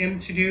need him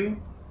to do,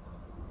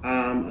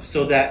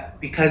 so that,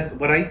 because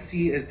what I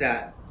see is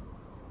that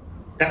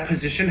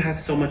position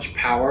has so much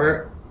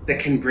power that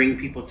can bring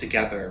people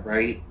together,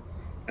 right?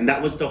 And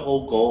that was the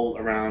whole goal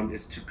around,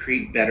 is to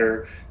create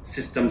better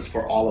systems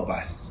for all of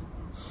us.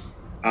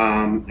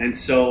 And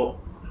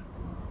so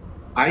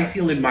I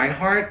feel in my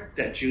heart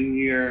that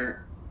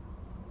Junior,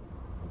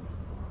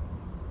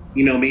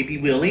 may be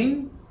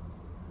willing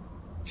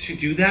to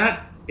do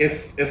that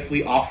if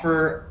we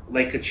offer,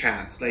 like, a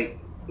chance. Like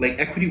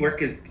equity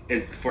work is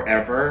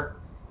forever,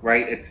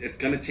 right? It's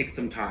going to take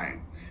some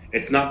time.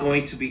 It's not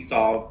going to be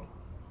solved,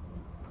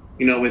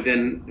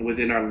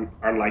 within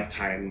our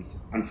lifetimes,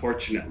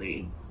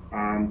 unfortunately,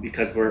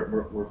 because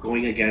we're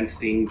going against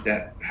things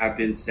that have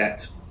been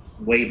set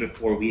way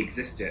before we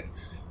existed.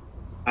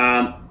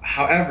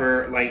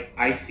 However, like,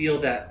 I feel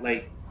that,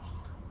 like,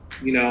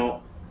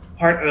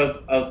 part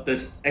of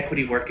this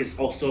equity work is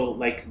also,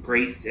 like,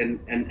 grace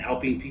and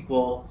helping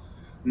people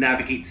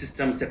navigate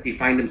systems that they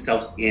find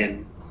themselves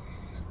in,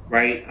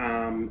 right?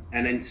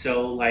 And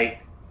so, like,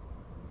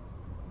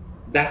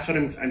 that's what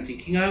I'm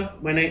thinking of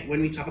when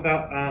we talk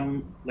about,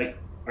 like,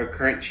 our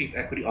current chief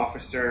equity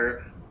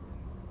officer,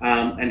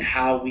 and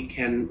how we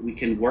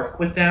can work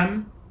with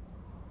them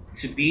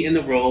to be in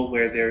the role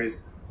where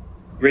there's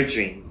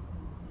bridging,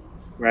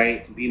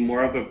 right? Be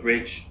more of a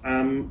bridge.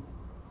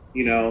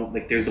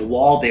 Like there's a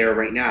wall there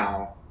right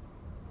now,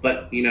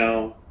 but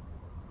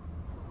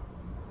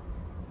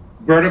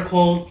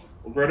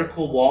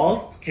vertical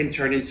walls can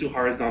turn into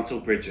horizontal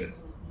bridges.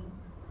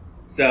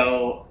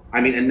 So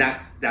and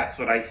that's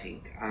what I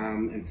think.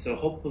 And so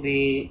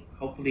hopefully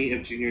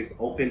if Junior is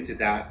open to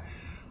that,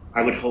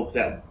 I would hope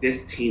that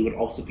this team would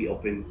also be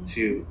open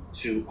to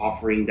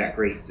offering that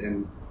grace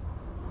and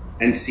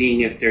seeing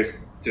if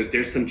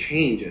there's some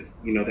changes,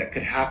 that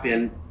could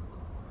happen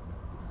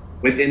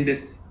within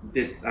this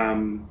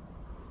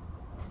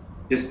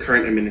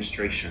current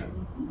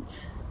administration.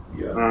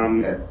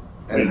 Yeah.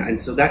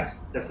 And so that's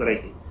what I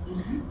think.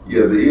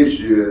 Yeah, the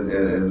issue,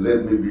 and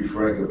let me be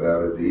frank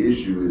about it, the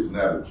issue is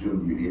not a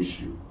Junior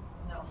issue.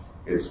 No.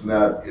 It's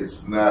not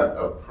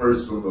a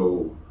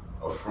personal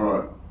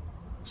affront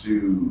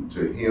to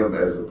him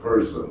as a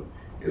person.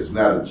 It's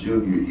not a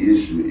Junior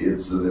issue,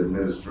 it's an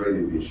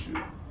administrative issue.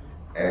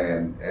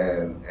 And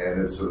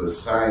it's an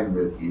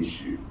assignment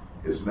issue.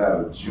 It's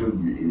not a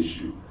Junior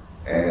issue.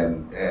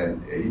 And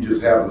he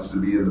just happens to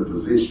be in the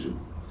position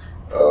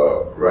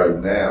right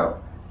now.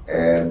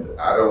 And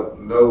I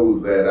don't know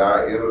that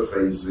our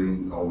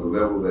interfacing on the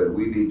level that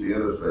we need to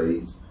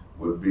interface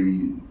would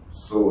be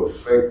so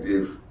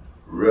effective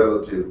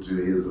relative to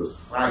his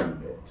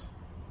assignment.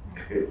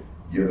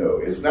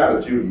 It's not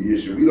a Junior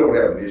issue. We don't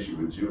have an issue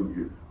with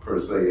Junior per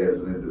se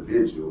as an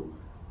individual.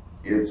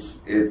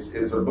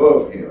 It's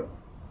above him.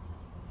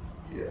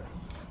 Yeah.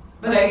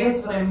 But I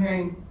guess what I'm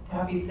hearing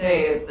Taffy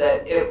say is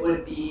that it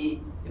would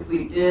be, if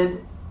we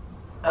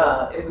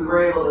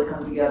were able to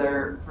come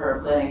together for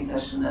a planning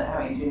session, that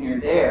having Junior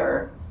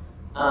there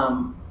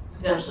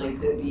potentially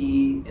could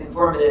be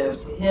informative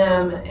to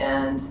him,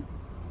 and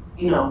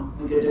we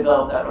could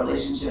develop that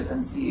relationship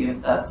and see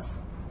if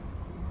that's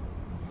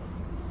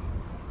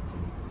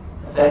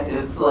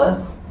effective.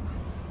 Celeste?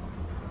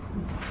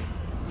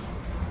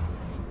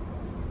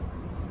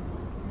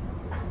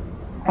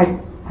 I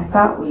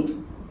thought we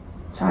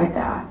tried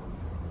that.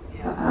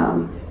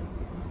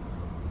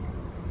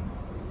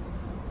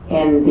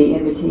 And the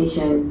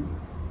invitation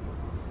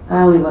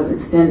not only was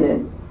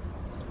extended,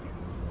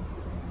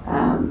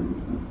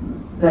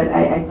 but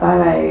I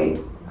thought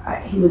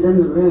he was in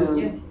the room.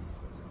 Yes.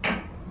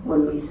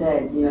 When we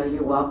said,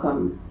 you're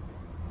welcome.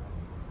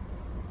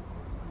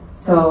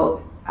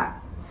 So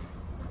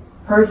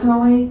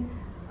personally,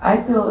 I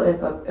feel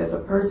if a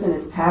person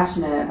is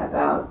passionate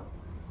about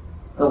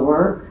the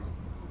work,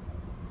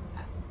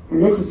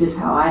 and this is just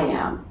how I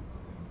am,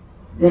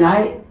 then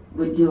I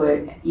would do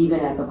it even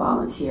as a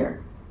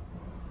volunteer.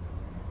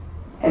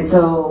 And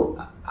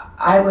so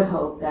I would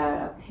hope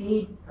that a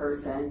paid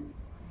person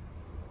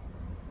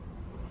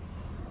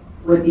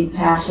would be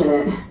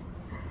passionate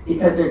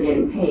because they're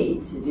getting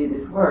paid to do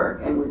this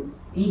work and would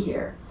be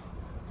here.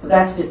 So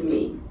that's just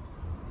me.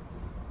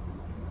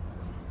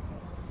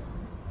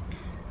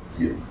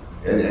 Yeah.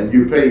 And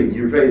you're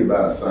paid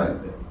by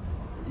assignment,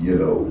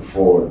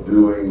 for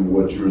doing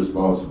what you're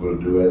responsible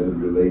to do as it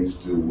relates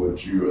to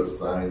what you're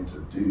assigned to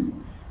do.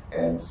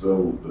 And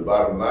so the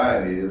bottom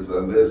line is,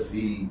 unless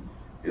he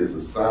is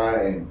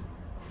assigned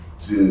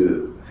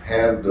to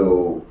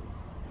handle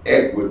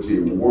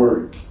equity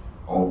work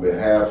on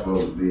behalf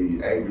of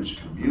the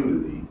Anchorage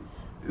community,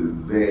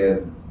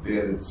 then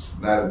it's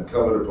not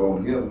incumbent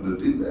upon him to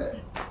do that.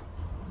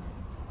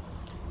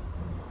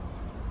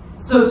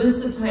 So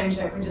just a time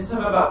check, we just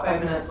have about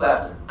 5 minutes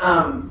left,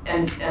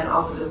 and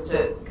also just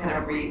to kind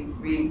of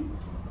regroup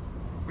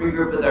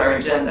with our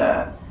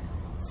agenda.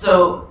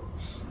 So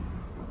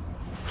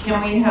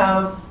can we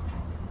have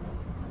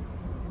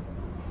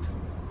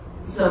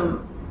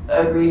some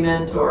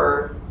agreement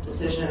or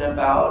decision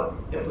about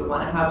if we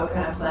want to have a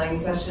kind of planning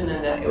session?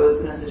 And it was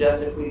going to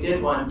suggest if we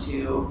did want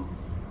to,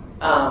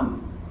 I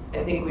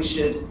think we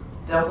should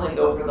definitely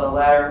go for the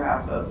latter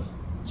half of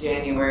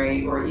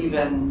January, or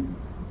even,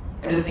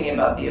 I'm just thinking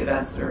about the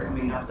events that are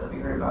coming up that we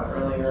heard about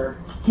earlier.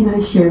 Can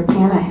I share?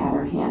 Hannah had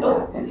her hand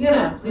up.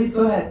 Hannah, please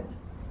go ahead.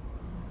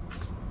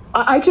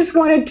 I just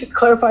wanted to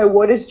clarify,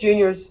 what is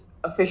Junior's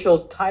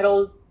official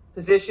title,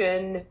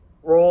 position,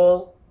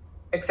 role,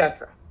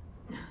 etc.?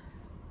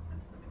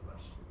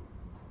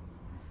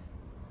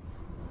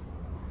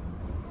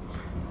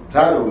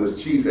 Title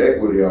is Chief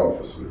Equity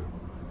Officer.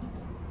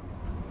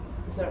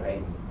 Is that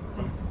right?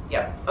 Yes.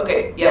 Yeah.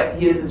 Okay. Yeah,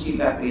 he is the Chief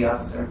Equity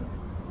Officer.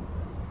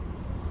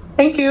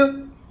 Thank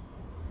you.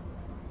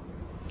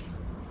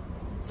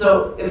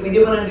 So if we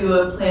do want to do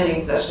a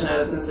planning session, I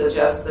was going to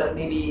suggest that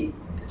maybe,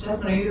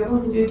 Jasmine, are you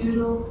able to do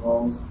doodle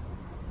polls?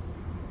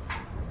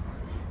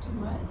 Do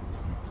what?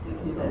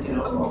 Do that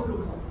doodle poll.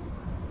 Doodle polls.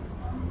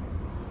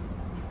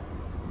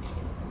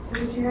 I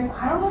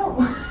don't know.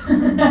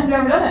 I've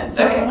never done it,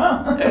 so Okay. I don't know.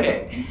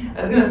 Okay. I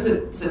was going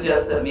to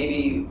suggest that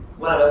maybe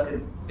one of us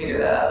could figure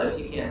that out. If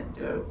you can't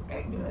do it,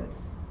 I can do it.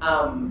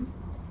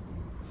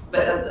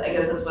 But I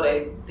guess that's what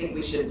I think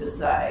we should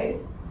decide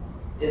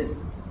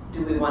is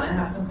do we want to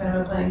have some kind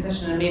of a planning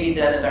session? And maybe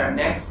then at our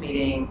next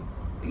meeting,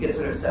 we could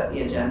sort of set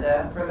the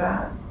agenda for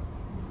that.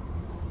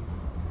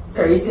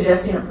 So are you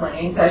suggesting a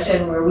planning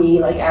session where we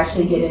like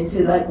actually get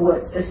into like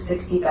what's this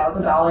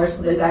 $60,000?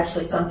 So there's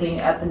actually something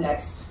at the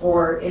next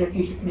or in a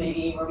future committee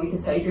meeting where we can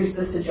say, here's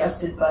the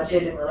suggested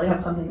budget and really have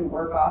something to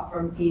work off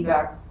from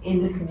feedback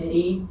in the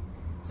committee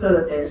so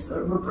that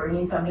we're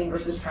bringing something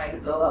versus trying to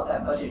build out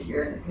that budget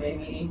here in the committee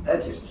meeting.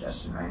 That's your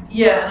suggestion, right?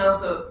 Yeah, and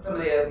also some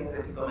of the other things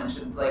that people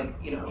mentioned, like,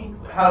 you know,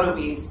 how do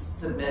we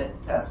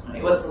submit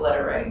testimony? What's the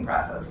letter writing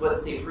process?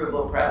 What's the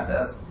approval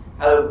process?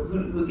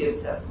 Who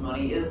gives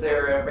testimony? Is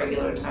there a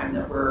regular time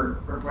that we're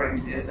reporting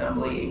to the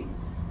assembly?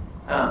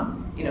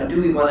 You know,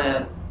 do we want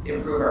to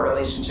improve our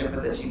relationship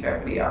with the chief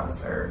equity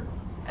officer?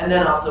 And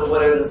then also,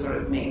 what are the sort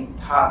of main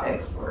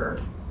topics we're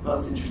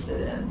most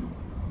interested in,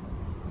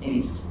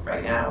 maybe just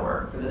right now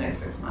or for the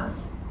next 6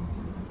 months?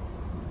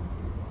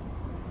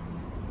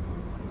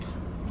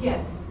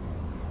 Yes.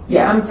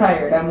 Yeah, I'm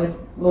tired. I'm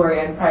with Lori.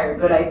 I'm tired,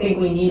 but I think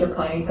we need a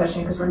planning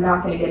session because we're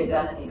not going to get it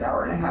done in these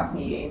hour-and-a-half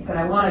meetings. And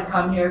I want to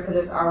come here for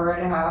this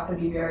hour-and-a-half and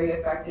be very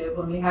effective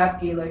when we have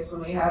Felix,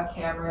 when we have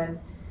Cameron,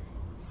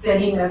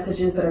 sending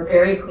messages that are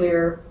very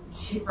clear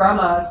from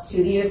us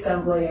to the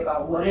assembly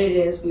about what it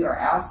is we are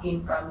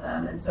asking from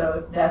them. And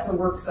so if that's a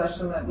work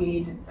session that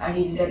I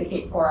need to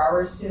dedicate 4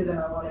 hours to, then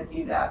I want to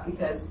do that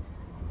because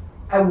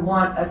I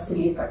want us to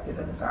be effective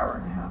in this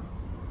hour-and-a-half.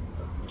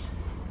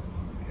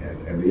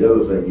 And the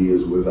other thing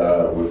is, with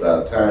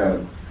our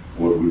time,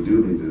 what we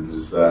do need to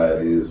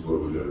decide is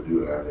what we're going to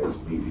do in our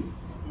next meeting.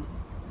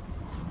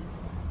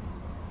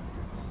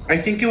 I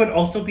think it would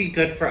also be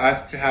good for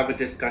us to have a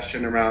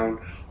discussion around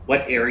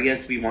what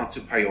areas we want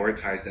to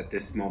prioritize at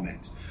this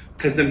moment.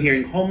 Because I'm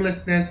hearing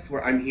homelessness,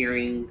 where I'm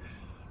hearing,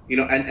 you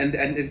know, and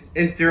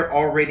is there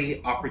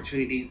already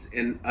opportunities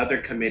in other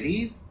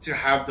committees to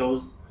have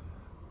those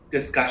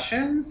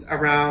discussions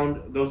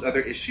around those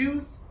other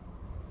issues,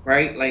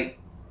 right? Like,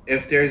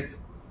 if there's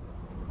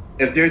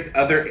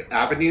other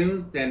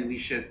avenues, then we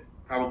should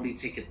probably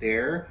take it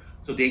there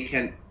so they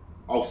can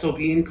also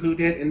be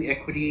included in the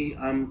equity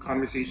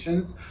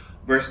conversations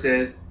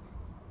versus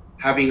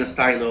having a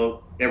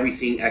silo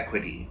everything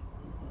equity,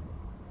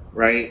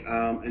 right?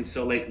 And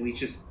so like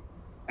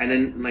and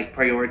then like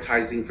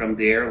prioritizing from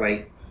there,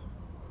 like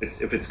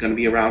if it's going to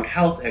be around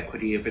health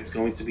equity, if it's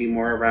going to be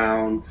more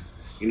around,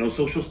 you know,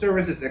 social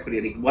services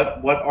equity,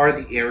 like what are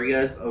the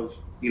areas of,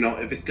 you know,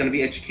 if it's going to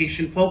be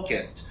education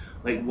focused,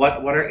 like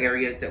what are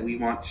areas that we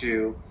want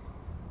to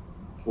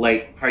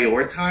like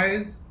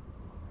prioritize,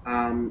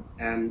 and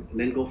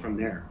then go from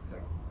there. So.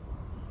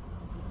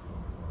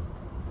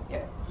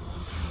 Yeah.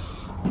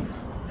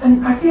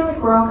 And I feel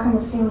like we're all kind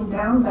of feeling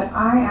down, but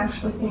I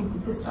actually think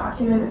that this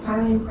document is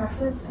highly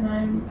impressive,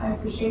 and I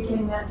appreciate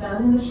getting that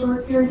done in a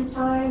short period of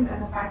time,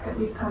 and the fact that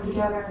we've come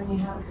together and we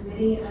have a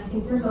committee, and I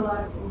think there's a lot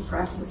of things for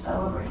us to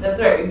celebrate. That's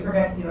right, we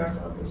forgot to do our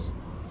celebrations.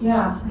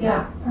 Yeah.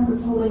 I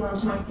was holding on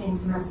to my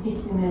things and I'm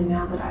sneaking them in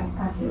now that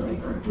I feel like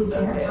we're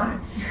losing our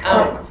time.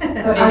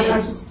 But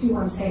I just do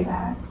want to say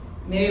that.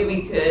 Maybe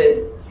we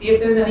could see if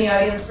there's any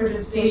audience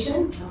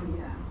participation. Oh,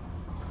 yeah.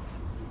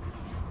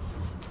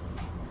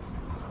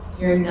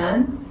 Hearing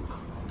none.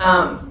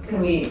 Can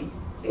we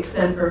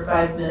extend for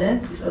 5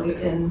 minutes so we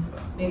can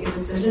make a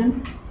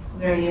decision? Is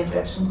there any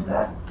objection to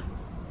that?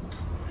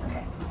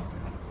 Okay.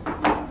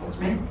 That's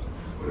right.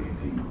 What do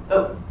you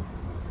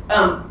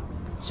need?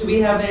 Should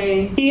we have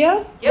a...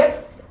 Thea?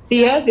 Yep.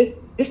 Thea,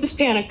 this is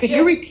Panna. Could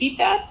you repeat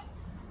that?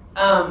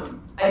 I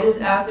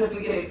just asked if we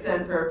could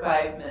extend for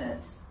 5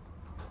 minutes.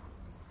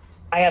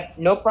 I have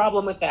no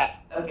problem with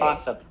that. Okay.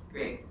 Awesome.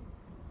 Great.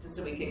 Just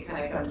so we can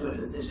kind of come to a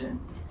decision.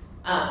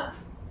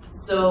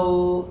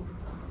 So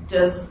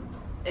does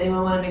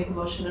anyone want to make a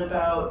motion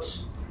about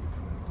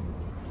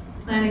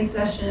planning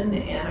session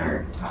and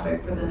our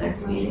topic for the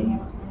next meeting?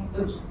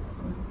 Oops.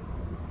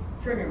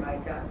 Turn your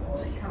mic on,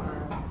 Lori. Come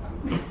on.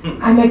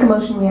 I make a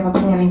motion we have a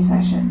planning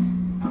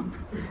session.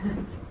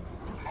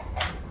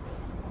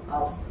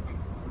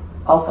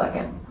 I'll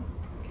second.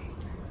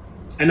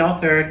 And I'll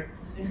third.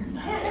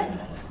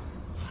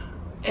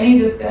 Any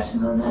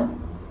discussion on that?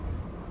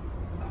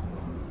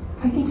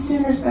 I think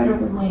sooner is better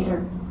than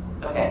later.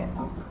 Okay.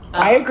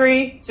 I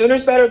agree.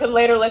 Sooner's better than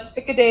later. Let's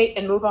pick a date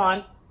and move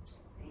on.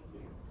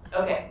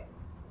 Okay.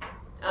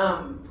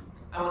 I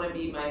want to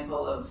be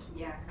mindful of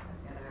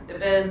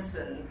events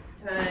and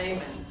time.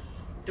 And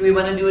do we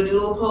want to do a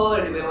doodle poll,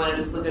 or do we want to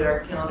just look at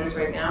our calendars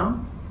right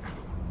now?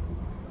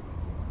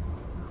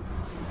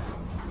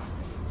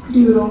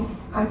 Doodle.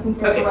 I think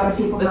there's a lot of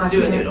people let's not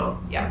do a here. doodle.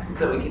 Yeah,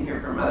 so we can hear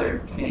from other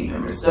committee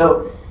members.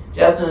 So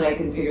Jasmine and I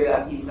can figure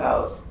that piece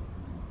out.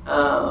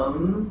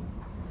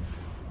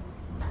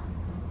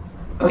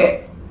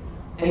 Okay.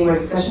 Any more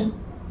discussion?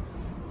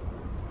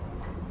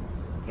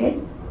 Okay.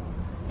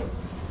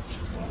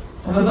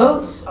 Have a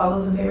vote. All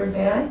those in favor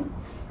say aye.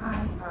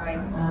 Aye.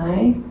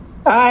 Aye.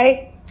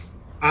 Aye.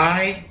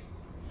 Aye.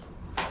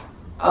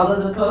 All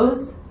those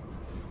opposed?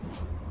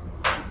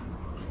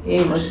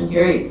 Okay, motion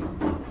carries.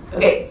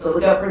 Okay, so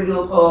look out for a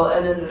doodle poll,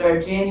 and then at our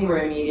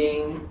January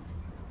meeting,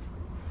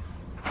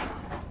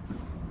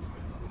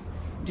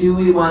 do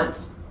we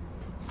want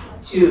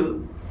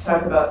to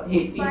talk about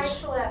hate speech? Bye,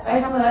 Celeste. Bye,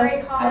 Have a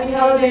great Celeste. Happy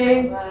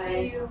holidays.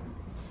 See you.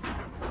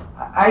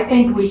 I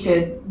think we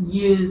should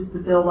use the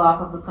build off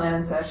of the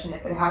planning session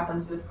if it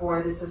happens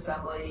before this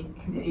assembly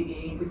committee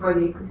meeting, before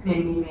the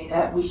committee meeting,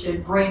 that we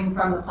should bring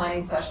from the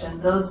planning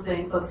session those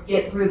things. Let's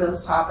get through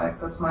those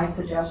topics. That's my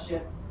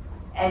suggestion.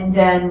 And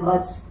then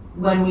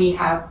when we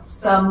have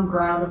some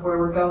ground of where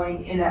we're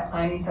going in that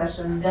planning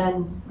session,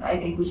 then I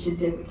think we should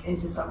dip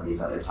into some of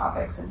these other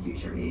topics in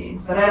future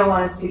meetings. But I don't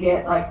want us to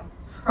get like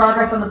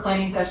progress on the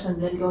planning session,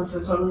 then go into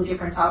a totally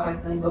different topic,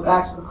 and then go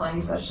back to the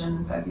planning session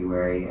in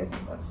February. I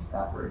think that's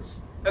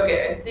backwards.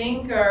 Okay, I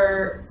think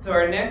our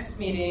next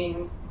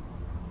meeting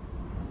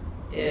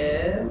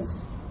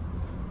is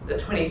the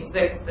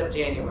 26th of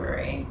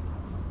January.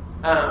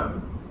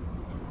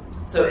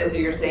 So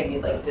you're saying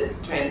you'd like to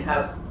try and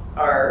have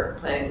our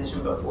planning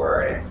session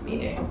before our next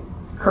meeting?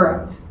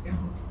 Correct.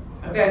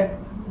 Okay.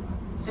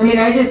 I mean,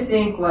 I just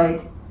think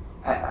like,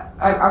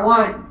 I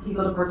want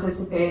people to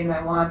participate, and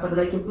but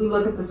like if we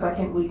look at the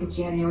second week of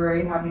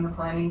January having a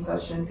planning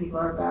session, people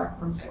are back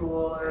from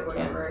school or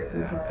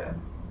whatever.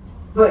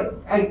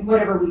 But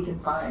whatever we can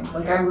find,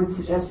 like I would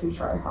suggest we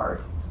try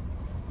hard.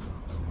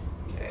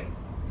 Okay.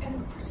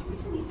 And for some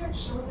reason, these aren't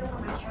showing up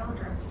on my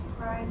calendar. I'm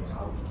surprised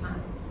all the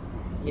time.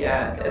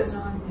 Yeah,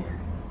 What's going on there?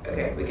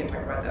 Okay. We can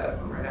talk about that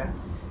when we're done.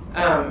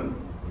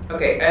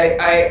 Okay.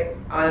 I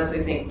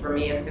honestly think for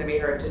me it's going to be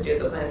hard to do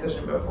the planning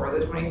session before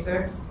the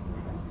 26th.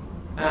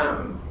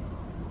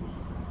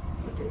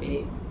 To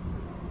be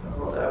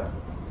hold up.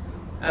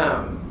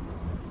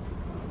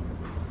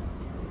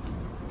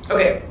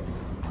 Okay,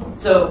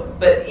 so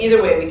but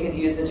either way, we could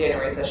use the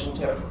January session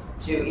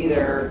to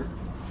either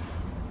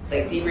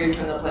like debrief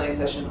from the planning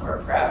session or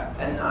prep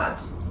and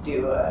not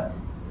do a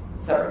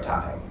separate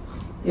topic.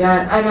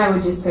 Yeah, and I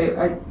would just say,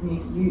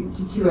 you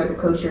two are the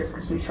co-chairs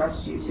because we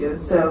trust you too.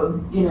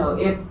 So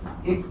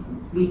if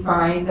we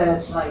find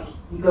that like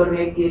you go to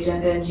make the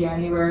agenda in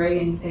January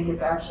and you think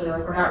it's actually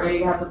like we're not ready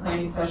to have the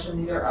planning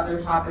session, these are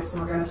other topics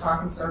and we're going to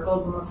talk in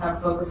circles, and let's have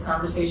a focused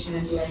conversation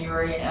in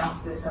January and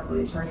ask the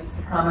assembly attorneys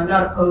to come. I'm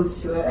not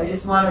opposed to it. I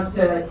just want us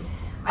to,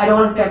 I don't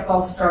want us to have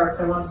false starts.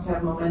 I want us to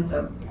have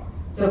momentum.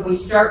 So if we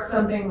start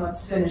something,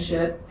 let's finish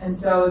it. And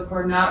so if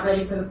we're not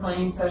ready for the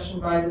planning session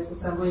by this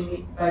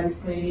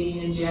committee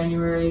meeting in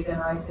January, then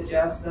I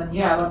suggest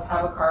let's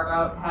have a carve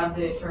out, have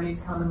the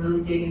attorneys come and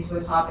really dig into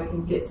a topic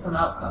and get some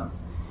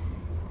outcomes.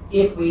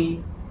 If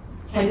we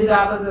can do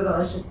that, let's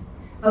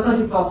not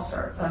do false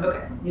starts.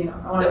 Okay.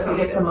 I want us to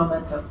get some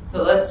momentum.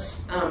 So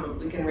let's,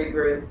 we can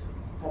regroup,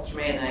 Pastor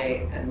May and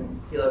I and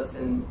Felix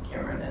and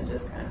Cameron, and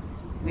just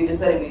we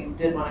decided we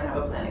did want to have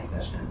a planning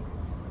session.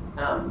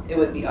 It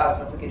would be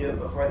awesome if we could do it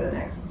before the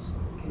next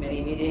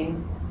committee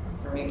meeting.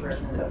 For me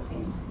personally, that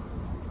seems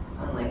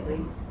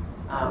unlikely.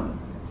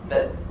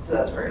 But so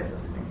that's where this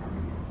is coming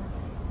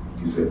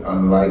from. You said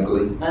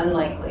unlikely?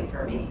 Unlikely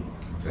for me.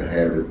 To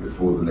have it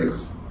before the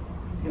next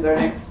Is our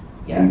next?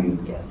 Yeah.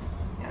 meeting? Yes.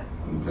 Yeah.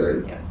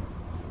 Okay. Yeah.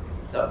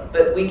 So,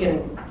 but we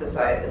can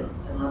decide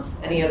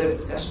unless any other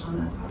discussion on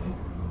that topic.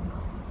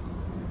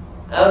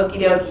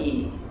 Okie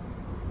dokie.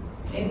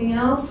 Anything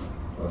else?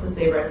 We'll just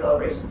save our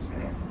celebrations for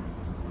next time.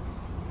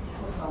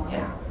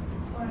 Yeah.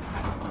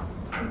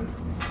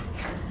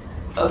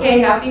 Okay,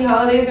 happy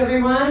holidays,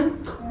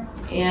 everyone.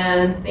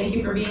 And thank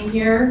you for being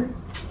here.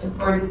 Look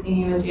forward to seeing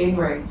you in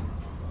January.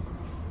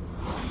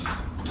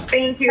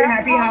 Thank you.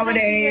 Happy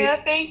holidays.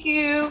 Yeah, thank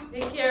you.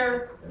 Take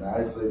care. And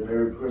I say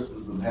Merry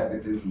Christmas and Happy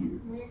New Year.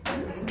 Merry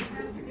Christmas.